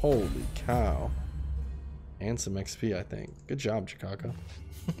 gold. Holy cow. And some XP, I think. Good job, THICCCCA.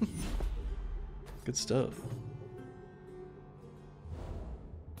 Good stuff.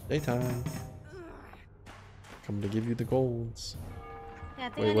 Daytime. Come to give you the golds. Yeah,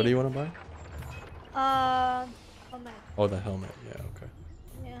 wait, what do you want to buy? Helmet. Oh, the helmet. Yeah, okay.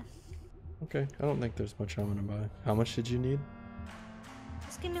 Yeah. Okay, I don't think there's much I'm gonna buy. How much did you need?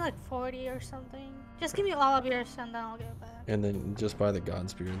 Just give me like 40 or something. Just give me all of yours and then I'll give it back. And then just buy the god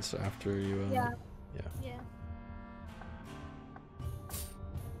spirits after you. Yeah. Yeah.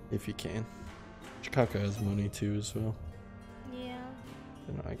 If you can. THICCCCA has money too as well. Yeah.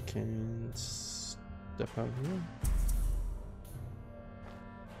 Then I can step out here.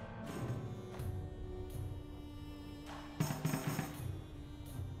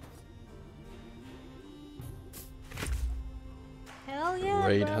 Hell yeah,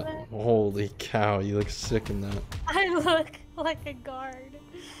 Raid brother. Holy cow, you look sick in that. I look like a guard.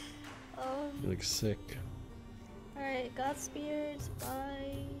 You look sick. Alright, God Spears,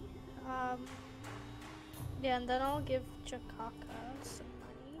 buy. Yeah, and then I'll give THICCCCA some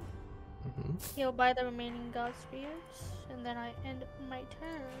money. He'll buy the remaining God Spears, and then I end my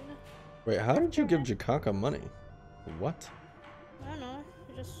turn. Wait, how did you give THICCCCA money? What? I don't know.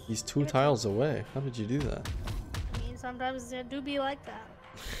 Just He's 2 tiles away. How did you do that? I mean, sometimes it do be like that.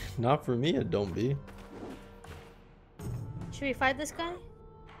 Not for me, it don't be. Should we fight this guy?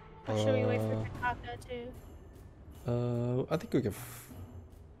 Or should we wait for THICCCCA too? I think we can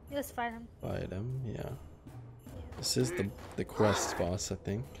Let's fight him. fight him, yeah. This is the quest boss, I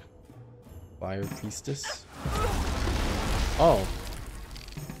think. Fire Priestess. Oh.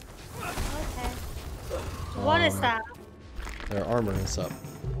 Okay. What is that? Their armor is up.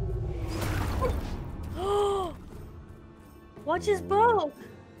 What just broke?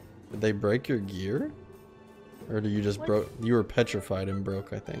 Did they break your gear? Or do you just broke? You were petrified and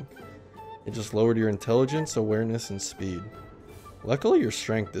broke, I think. It just lowered your intelligence, awareness, and speed. Luckily, your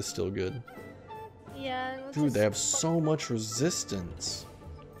strength is still good. Yeah. Dude, they have so much resistance.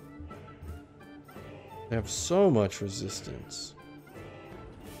 They have so much resistance.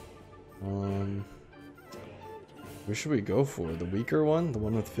 Who should we go for? The weaker one? The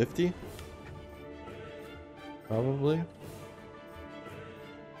one with 50? Probably.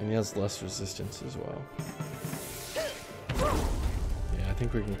 And he has less resistance as well. Yeah, I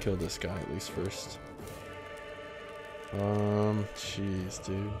think we can kill this guy at least first. Jeez,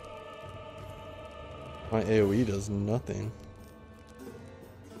 dude. My AoE does nothing.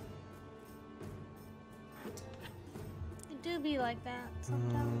 It do be like that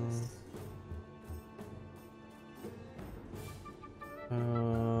sometimes.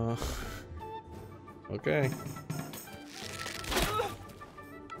 Okay.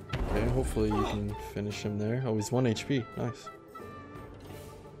 Okay, hopefully you can finish him there. Oh, he's 1 HP. Nice.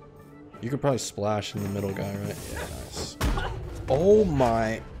 You could probably splash in the middle guy, right? Yeah, nice. Oh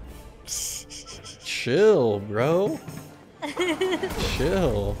my. Chill, bro.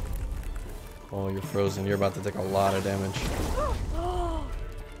 Chill. Oh, you're frozen. You're about to take a lot of damage.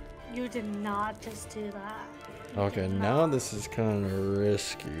 You did not just do that. Okay, now this is kind of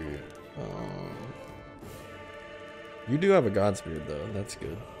risky. You do have a Godspeed though. That's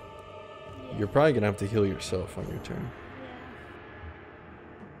good. You're probably gonna have to heal yourself on your turn.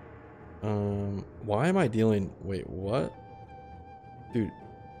 Yeah. Why am I dealing? Wait, what? Dude,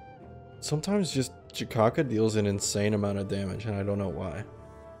 sometimes just Chikaka deals an insane amount of damage, and I don't know why.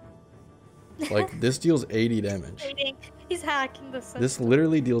 Like, this deals 80 damage. He's hacking the system. This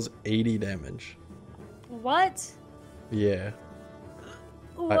literally deals 80 damage. What? Yeah.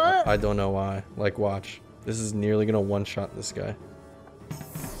 What? I don't know why. Like, watch. This is nearly gonna one-shot this guy.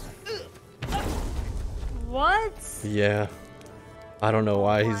 What? Yeah. I don't know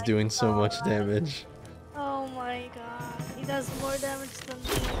why he's doing so God. much damage. Oh my god. He does more damage than me.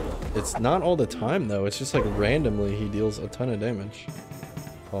 It's not all the time, though. It's just like randomly he deals a ton of damage.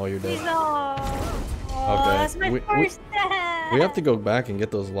 Oh, you're dead. Oh, Okay. that's my first death. We have to go back and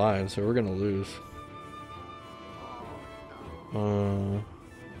get those lives, so we're gonna lose.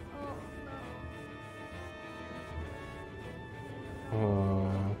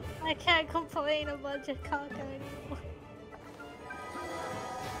 I can't complain about Chikaka anymore.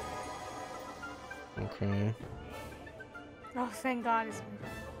 Okay. Oh, thank God it's me.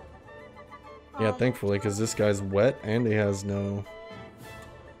 Yeah, thankfully, because this guy's wet and he has no...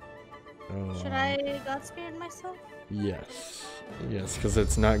 Should I Godspeed myself? Yes. Yes, because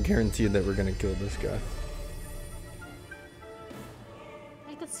it's not guaranteed that we're going to kill this guy.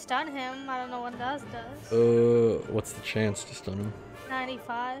 I could stun him. I don't know what does. What's the chance to stun him?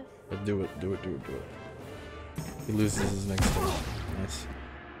 95. Do it. He loses his next turn. Nice.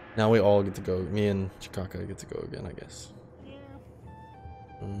 Now we all get to go. Me and Chikaka get to go again, I guess. Yeah.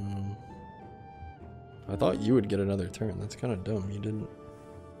 I thought you would get another turn. That's kind of dumb. You didn't.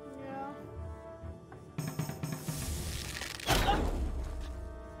 Yeah.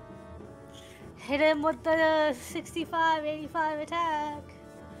 Hit him with the 65, 85 attack.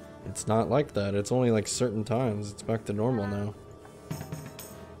 It's not like that. It's only like certain times. It's back to normal now.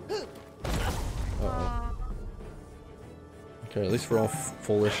 Uh-oh. Okay, at least we're all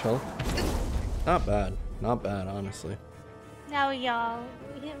fullish health. Not bad. Not bad, honestly. Now, y'all,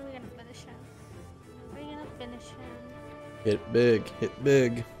 we're gonna finish him. We're gonna finish him. Hit big. Hit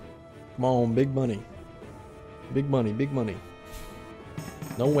big. Come on, big money. Big money, big money.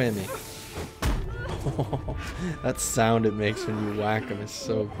 No whammy. That sound it makes when you whack him is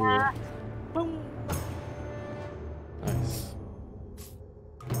so cool. Boom. Nice.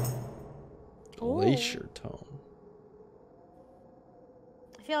 Glacier tome.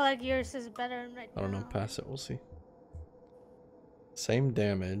 I feel like yours is better right now. I don't know. Pass it. We'll see. Same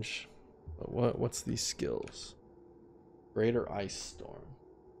damage, but what's these skills? Greater Ice Storm.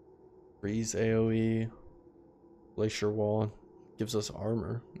 Freeze AoE. Glacier Wall. Gives us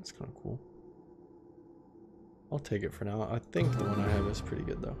armor. That's kind of cool. I'll take it for now. I think the one I have is pretty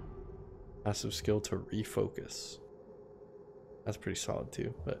good though. Passive skill to refocus. That's pretty solid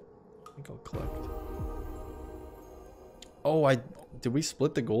too, but I think I'll collect. Oh, did we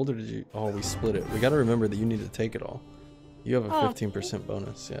split the gold or did you? Oh, we split it. We got to remember that you need to take it all. You have a 15%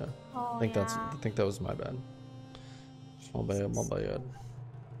 bonus, yeah. Oh, I think that was my bad. My bad.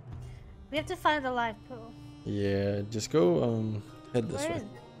 We have to find the life pool. Yeah, just go head this way.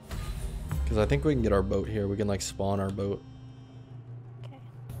 Because I think we can get our boat here. We can like spawn our boat. Okay.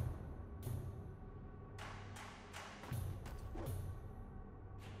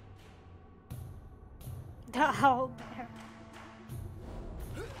 The owl bear.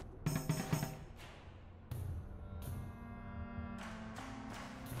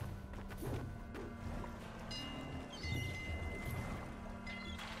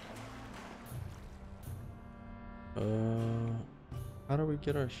 How do we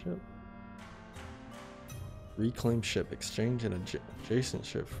get our ship? Reclaim ship. Exchange an adjacent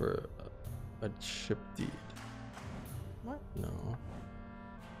ship for a ship deed. What? No.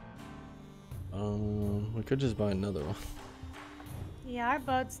 We could just buy another one. Yeah, our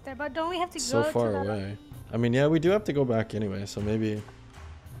boat's there, but don't we have to go so far to away? I mean, yeah, we do have to go back anyway, so maybe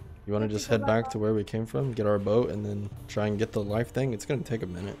you want to just head back to where we came from, get our boat, and then try and get the life thing. It's gonna take a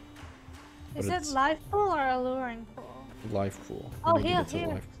minute. Is it life pool or alluring pool? Life pool. Oh, we need to here, get to here.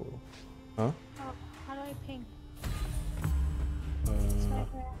 the life pool. Huh? Oh, how do I ping? It's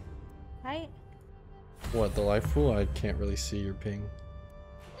right there. Right? What, the life pool? I can't really see your ping.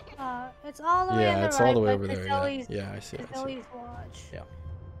 It's all the way on Yeah, the it's right, all the way but over there. Yeah, Zoe's, yeah, I see it. Zoe's watch. Yeah.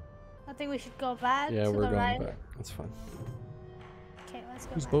 I think we should go back Yeah, to we're the going right. back. That's fine. Okay, let's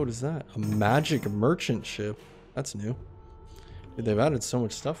go Whose back. boat is that? A magic merchant ship. That's new. Dude, they've added so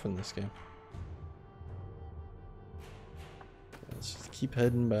much stuff in this game. Let's just keep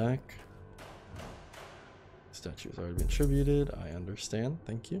heading back. Statue's already been attributed. I understand.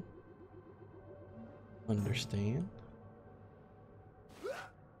 Thank you. Understand.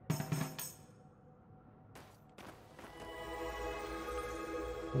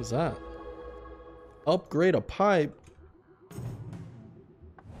 What's that? Upgrade a pipe?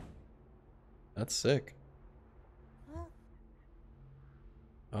 That's sick.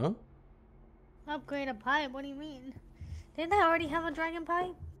 Huh? Upgrade a pipe? What do you mean? Didn't I already have a dragon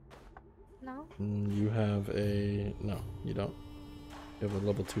pipe? No? You have a... No, you don't. You have a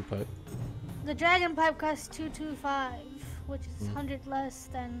level 2 pipe. The dragon pipe costs 225, which is 100 less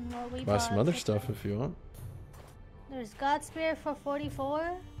than what we bought. Buy some other stuff if you want. There's God Spear for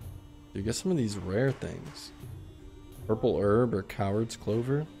 44. You get some of these rare things. Purple herb or coward's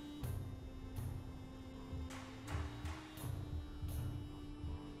clover.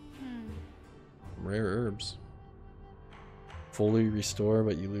 Rare herbs. Fully restore,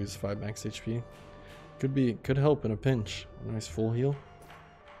 but you lose 5 max HP. Could help in a pinch. A nice full heal.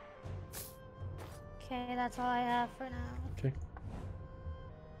 Okay, that's all I have for now. Okay.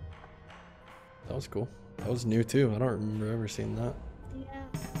 That was cool. That was new too. I don't remember ever seeing that. Yeah.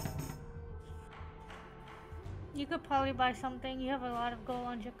 You could probably buy something. You have a lot of gold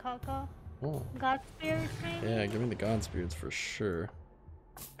on Jakaka. Oh. God Spirits, maybe? Yeah, give me the God Spirits for sure.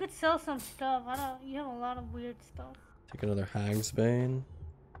 You could sell some stuff. You have a lot of weird stuff. Take another Hag's Bane.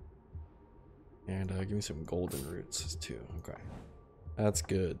 And give me some golden roots too. Okay. That's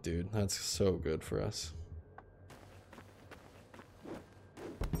good, dude. That's so good for us.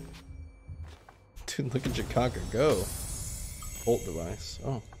 Dude, look at Jakaka go. Bolt device.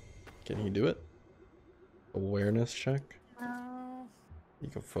 Oh. Can he do it? Awareness check? No. You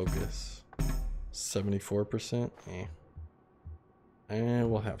can focus. 74%? Eh.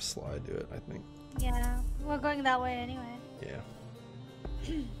 And we'll have Sly do it, I think. Yeah, we're going that way anyway. Yeah.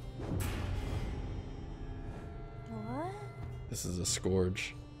 What? This is a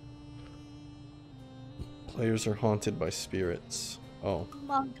Scourge. Players are haunted by spirits. Oh.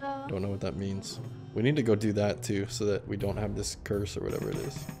 Manga. Don't know what that means. We need to go do that too, so that we don't have this curse or whatever it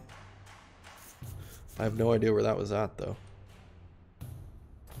is. I have no idea where that was at, though.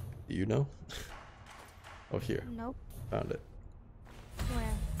 Do you know? Oh, here. Nope. Found it.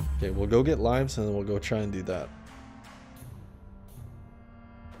 Where? Okay, we'll go get lives and then we'll go try and do that.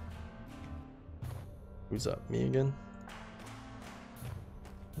 Who's up? Me again?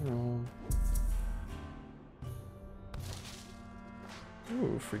 Oh.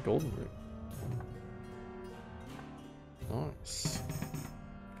 Ooh, free golden root. Nice.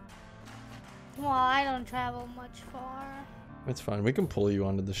 Well, I don't travel much far. It's fine. We can pull you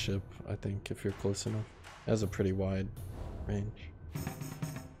onto the ship, I think, if you're close enough. It has a pretty wide range.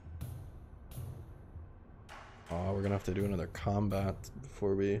 Oh, we're gonna have to do another combat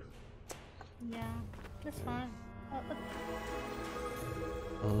before we... Yeah, that's fine.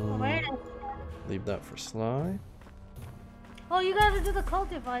 Leave that for Sly. Oh, you gotta do the cult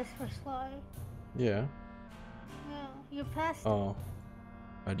device for Sly. Yeah. Yeah, you passed Oh,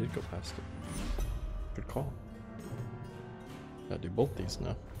 I did go past it. Good call. Gotta do both these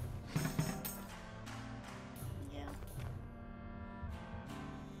now. Yeah.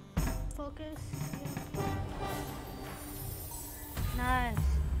 Focus. Yeah. Nice.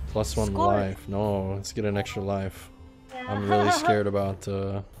 Plus 1 Score. life. No, let's get an extra life. Yeah. I'm really scared about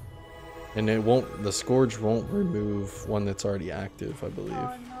and it won't, the Scourge won't remove one that's already active, I believe.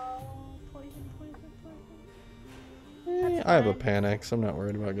 Oh no. Poison, poison, poison. I have a Panax, I'm not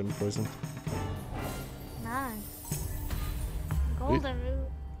worried about getting poisoned. Nice. Golden root.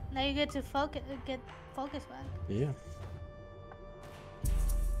 Now you get to get focus back. Yeah.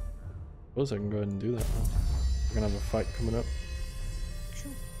 Suppose I can go ahead and do that now. We're gonna have a fight coming up.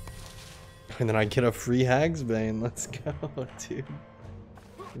 True. And then I get a free Hag's Bane. Let's go, dude.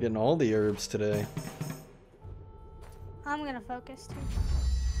 I'm getting all the herbs today. I'm gonna focus too.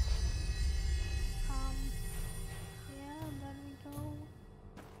 Yeah, let me go.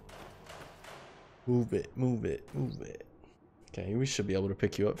 Move it, move it, move it. Okay, we should be able to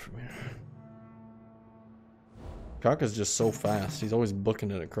pick you up from here. Kaka's just so fast. He's always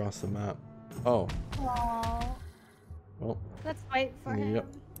booking it across the map. Oh. Aww. Well. Let's wait for him. Yep.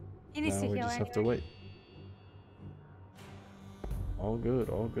 He needs Now to we heal just anyway. have to wait. All good,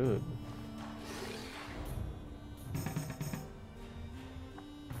 all good.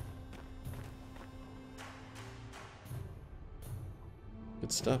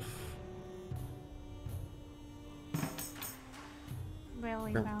 Good stuff.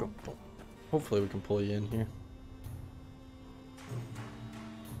 Really Go, well. go, go. Hopefully we can pull you in here.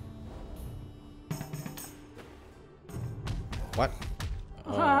 What?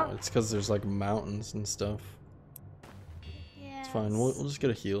 It's because there's like mountains and stuff. Yes. It's fine. We'll just get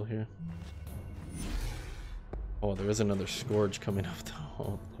a heal here. Oh, there is another Scourge coming up.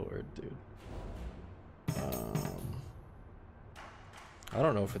 Oh, Lord, dude. I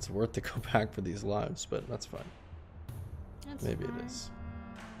don't know if it's worth to go back for these lives, but that's fine. That's Maybe fine. it is.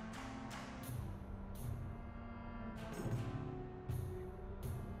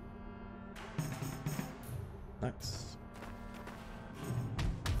 Nice.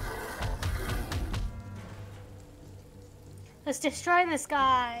 Let's destroy this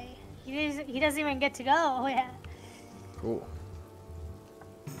guy. He doesn't even get to go. Yeah. Cool.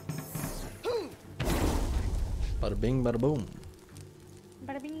 Bada bing, bada boom.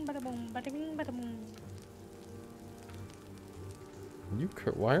 Bada bing, bada boom, bada bing, bada boom.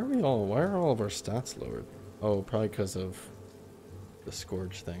 Why are all of our stats lowered? Oh, probably because of the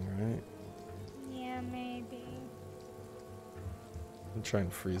scourge thing, right? Yeah, maybe. I'm trying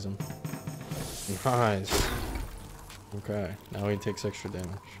to freeze him. Nice. Okay, now he takes extra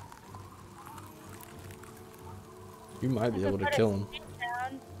damage. You might be able to kill him.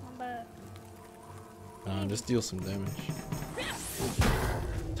 Down, but Just deal some damage.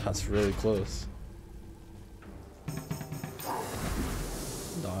 That's really close.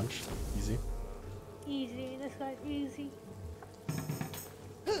 Dodge. Easy. easy. This guy's easy.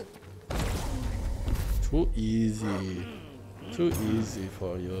 Too easy. Too easy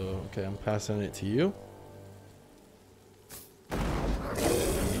for you. Okay, I'm passing it to you.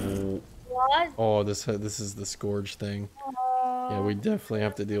 What? Oh, this is the scourge thing. Yeah, we definitely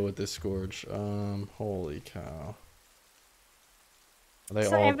have to deal with this scourge. Holy cow. They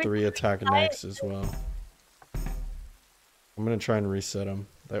So all every 3 attack next as well. I'm gonna try and reset them.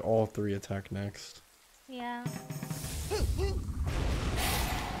 They all 3 attack next. Yeah.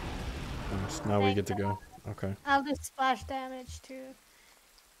 Now we get to go. Okay. I'll do splash damage too.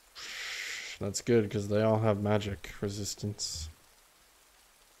 That's good because they all have magic resistance.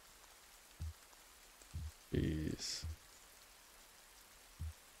 Jeez.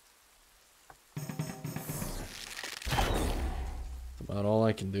 That's about all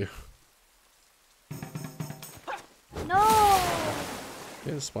I can do. No.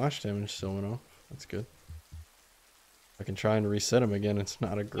 Yeah, the splash damage still went off. That's good. I can try and reset him again. It's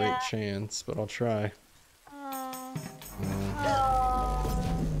not a great chance, but I'll try.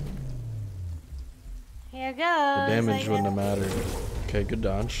 Here goes. The damage wouldn't have mattered. Okay, good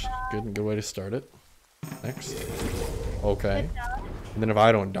dodge. Good way to start it. Next. Okay. And then if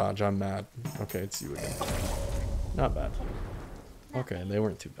I don't dodge, I'm mad. Okay, it's you again. Not bad. Okay, they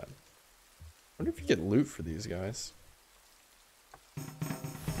weren't too bad. I wonder if you get loot for these guys.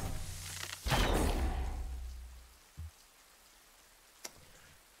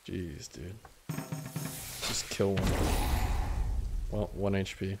 Jeez, dude. Just kill one. Well, 1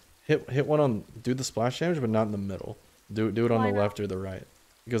 HP. Hit one on. Do the splash damage, but not in the middle. Do it on the left or the right,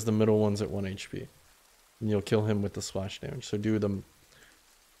 because the middle one's at 1 HP, and you'll kill him with the splash damage. So do them.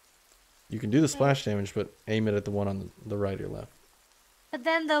 You can do the splash damage, but aim it at the one on the right or left. But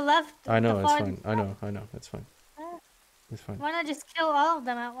then the left. I know it's fine. I know it's fine. It's fine. Why not just kill all of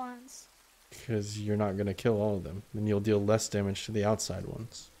them at once? Because you're not gonna kill all of them, and you'll deal less damage to the outside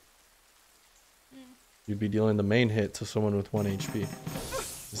ones. You'd be dealing the main hit to someone with 1 HP.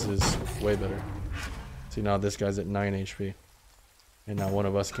 This is way better. See, now this guy's at 9 HP. And now one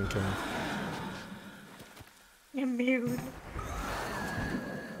of us can kill him. Immune.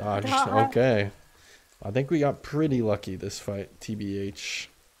 Dodged. Okay. I think we got pretty lucky this fight, TBH.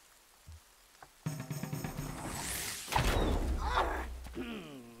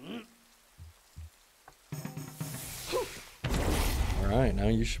 Alright, now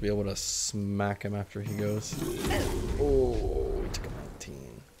you should be able to smack him after he goes. Oh, we took a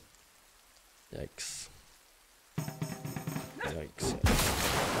 19. Yikes.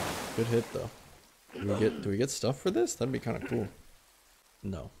 Yikes. Good hit though. Do we get stuff for this? That'd be kind of cool.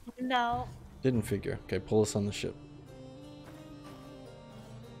 No. No. Didn't figure. Okay, pull us on the ship.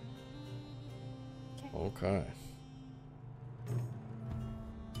 Okay.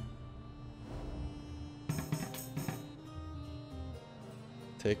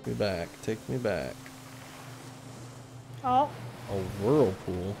 Take me back. Take me back. Oh. A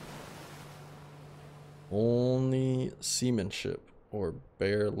whirlpool. Only seamanship or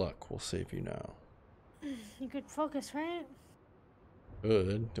bare luck will save you now. You could focus, right?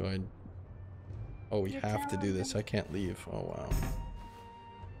 Good. Do I... Oh, we have to do this. I can't leave. Oh, wow.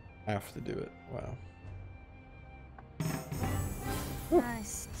 Have to do it. Wow.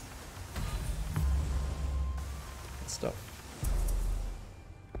 Nice. Good stuff.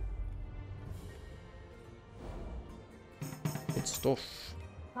 Good stuff.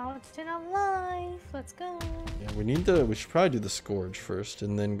 Mountain of life. Let's go. Yeah, we should probably do the scourge first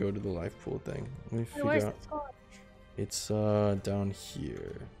and then go to the life pool thing. Let me figure out. It's down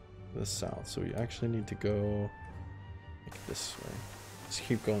here, the south. So we actually need to go like this way. Just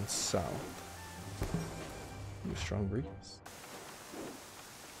keep going south. Ooh, strong breeze.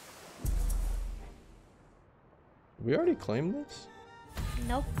 We already claimed this?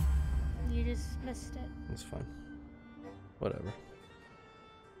 Nope. You just missed it. That's fine. Whatever.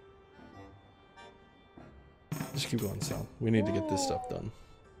 Just keep going south. We need to get this stuff done.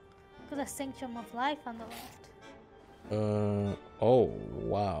 Got a Sanctum of Life on the left. Oh,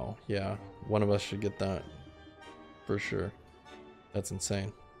 wow. Yeah, one of us should get that. For sure. That's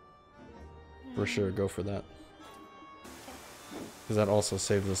insane. For sure, go for that. Because that also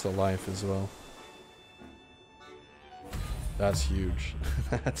saves us a life as well. That's huge.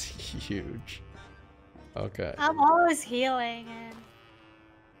 That's huge. Okay. I'm always healing and...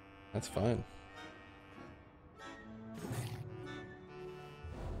 That's fine.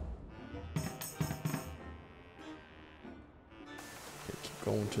 Okay, keep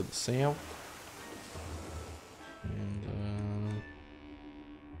going to the south. And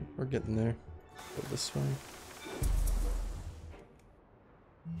we're getting there. Go this way.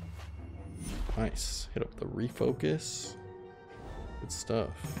 Nice. Hit up the refocus. Good stuff.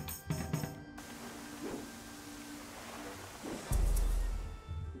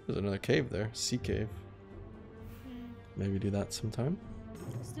 There's another cave there. Sea cave. Maybe do that sometime.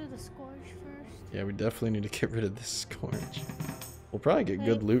 Let's do the Scourge first. Yeah, we definitely need to get rid of this Scourge. We'll probably get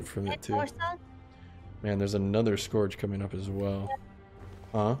good loot from it too. Man, there's another Scourge coming up as well.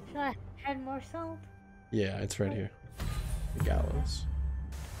 Huh? Should I head more south? Yeah, it's right here. The gallows.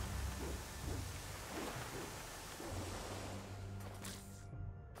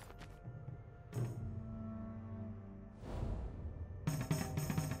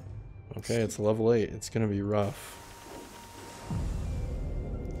 Okay, it's level 8. It's gonna be rough.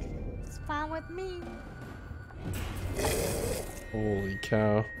 It's fine with me. Holy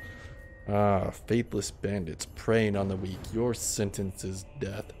cow. Ah, faithless bandits preying on the weak. Your sentence is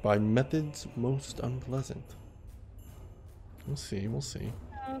death by methods most unpleasant. We'll see, we'll see.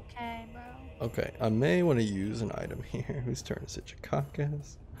 Okay, bro. Okay, I may want to use an item here. Whose turn is it?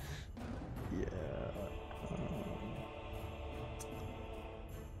 Chikaka's? Yeah.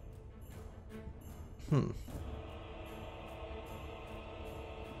 Let's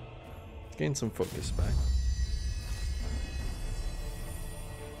gain some focus back.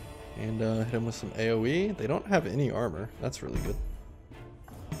 And hit him with some AoE. They don't have any armor. That's really good.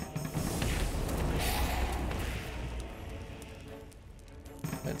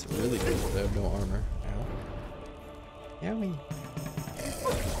 That's really good if they have no armor. Ow. Owie.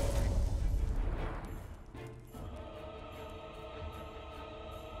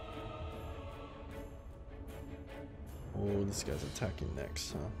 Oh, this guy's attacking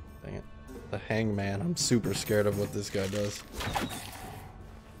next, huh? Dang it. The Hangman. I'm super scared of what this guy does.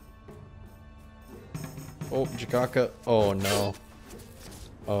 Oh, Jakaka. Oh, no.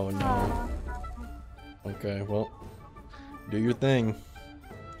 Oh, no. Okay, well. Do your thing.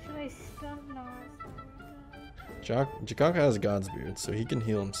 Should I stun? No, Jakaka has God's Beard, so he can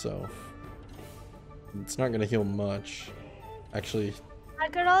heal himself. It's not gonna heal much. Actually, I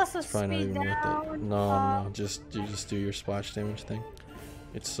could also it's probably not speed even worth it. down. No, you just do your splash damage thing.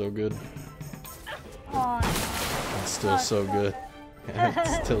 It's so good. Oh, It's still so good.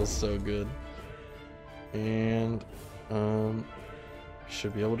 It's still so good. And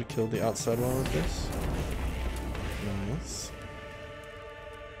should be able to kill the outside wall with this. Nice.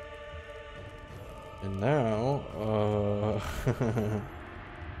 And now,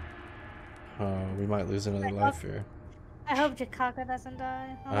 we might lose another life here. I hope Jakaka doesn't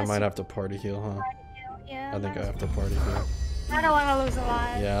die. I might have to party heal, huh? Yeah, I think I have to party heal. I don't want to lose a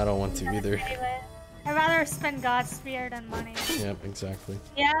life. Yeah, I don't want to either. I'd rather spend God's Spear than money. Yep, exactly.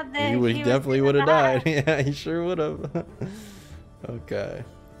 Yeah, he definitely would have died. Yeah, he sure would have. Okay,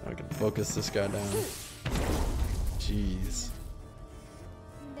 I can focus this guy down. Jeez.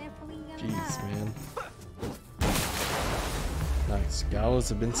 Jeez, man. Nice. Gallows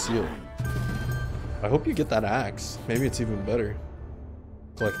have been sealed. I hope you get that axe. Maybe it's even better.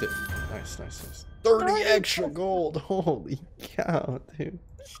 Collect it. Nice, nice, nice. 30 extra gold. Holy cow, dude.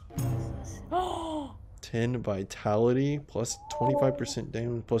 10 vitality plus 25%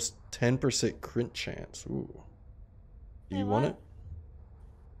 damage plus 10% crit chance. Ooh. Do you want it?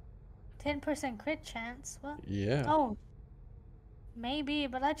 10% crit chance? What? Yeah. Oh. Maybe,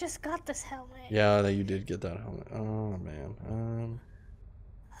 but I just got this helmet. Yeah, you did get that helmet. Oh man.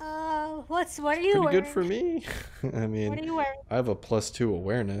 What are you wearing? Pretty good for me. I mean, What are you wearing? I have a +2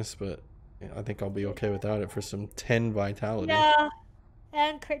 awareness, but I think I'll be okay without it for some 10 vitality. Yeah,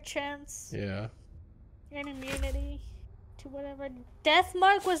 and crit chance. Yeah. And immunity to whatever. Death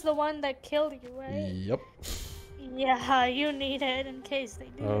Mark was the one that killed you, right? Yep. Yeah, you need it in case they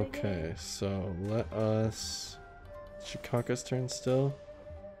do it again. Okay, so let us... Chikaka's turn still.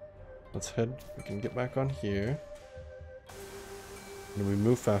 Let's head. We can get back on here. And we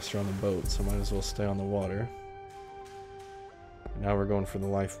move faster on the boat, so might as well stay on the water. Now we're going for the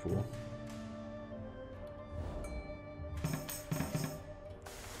life pool.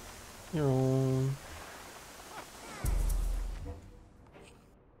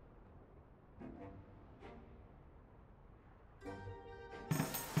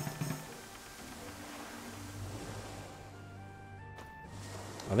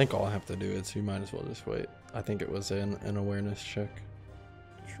 I think all I have to do is you might as well just wait. I think it was an awareness check.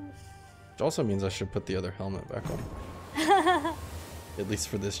 Which also means I should put the other helmet back on. At least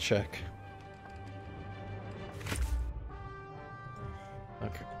for this check.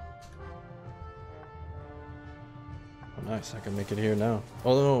 Okay. Oh, nice. I can make it here now.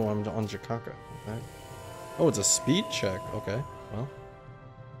 Oh, no, I'm on Chikaka. Okay. Oh, it's a speed check. Okay, well.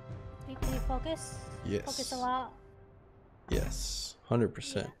 Can you focus? Yes. Focus a lot. Yes.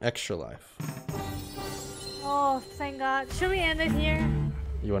 100%. Extra life. Oh, thank God. Should we end it here?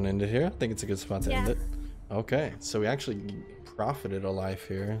 You want to end it here? I think it's a good spot to end it. Okay, so we actually profited a life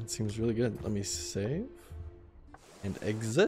here. It seems really good. Let me save and exit.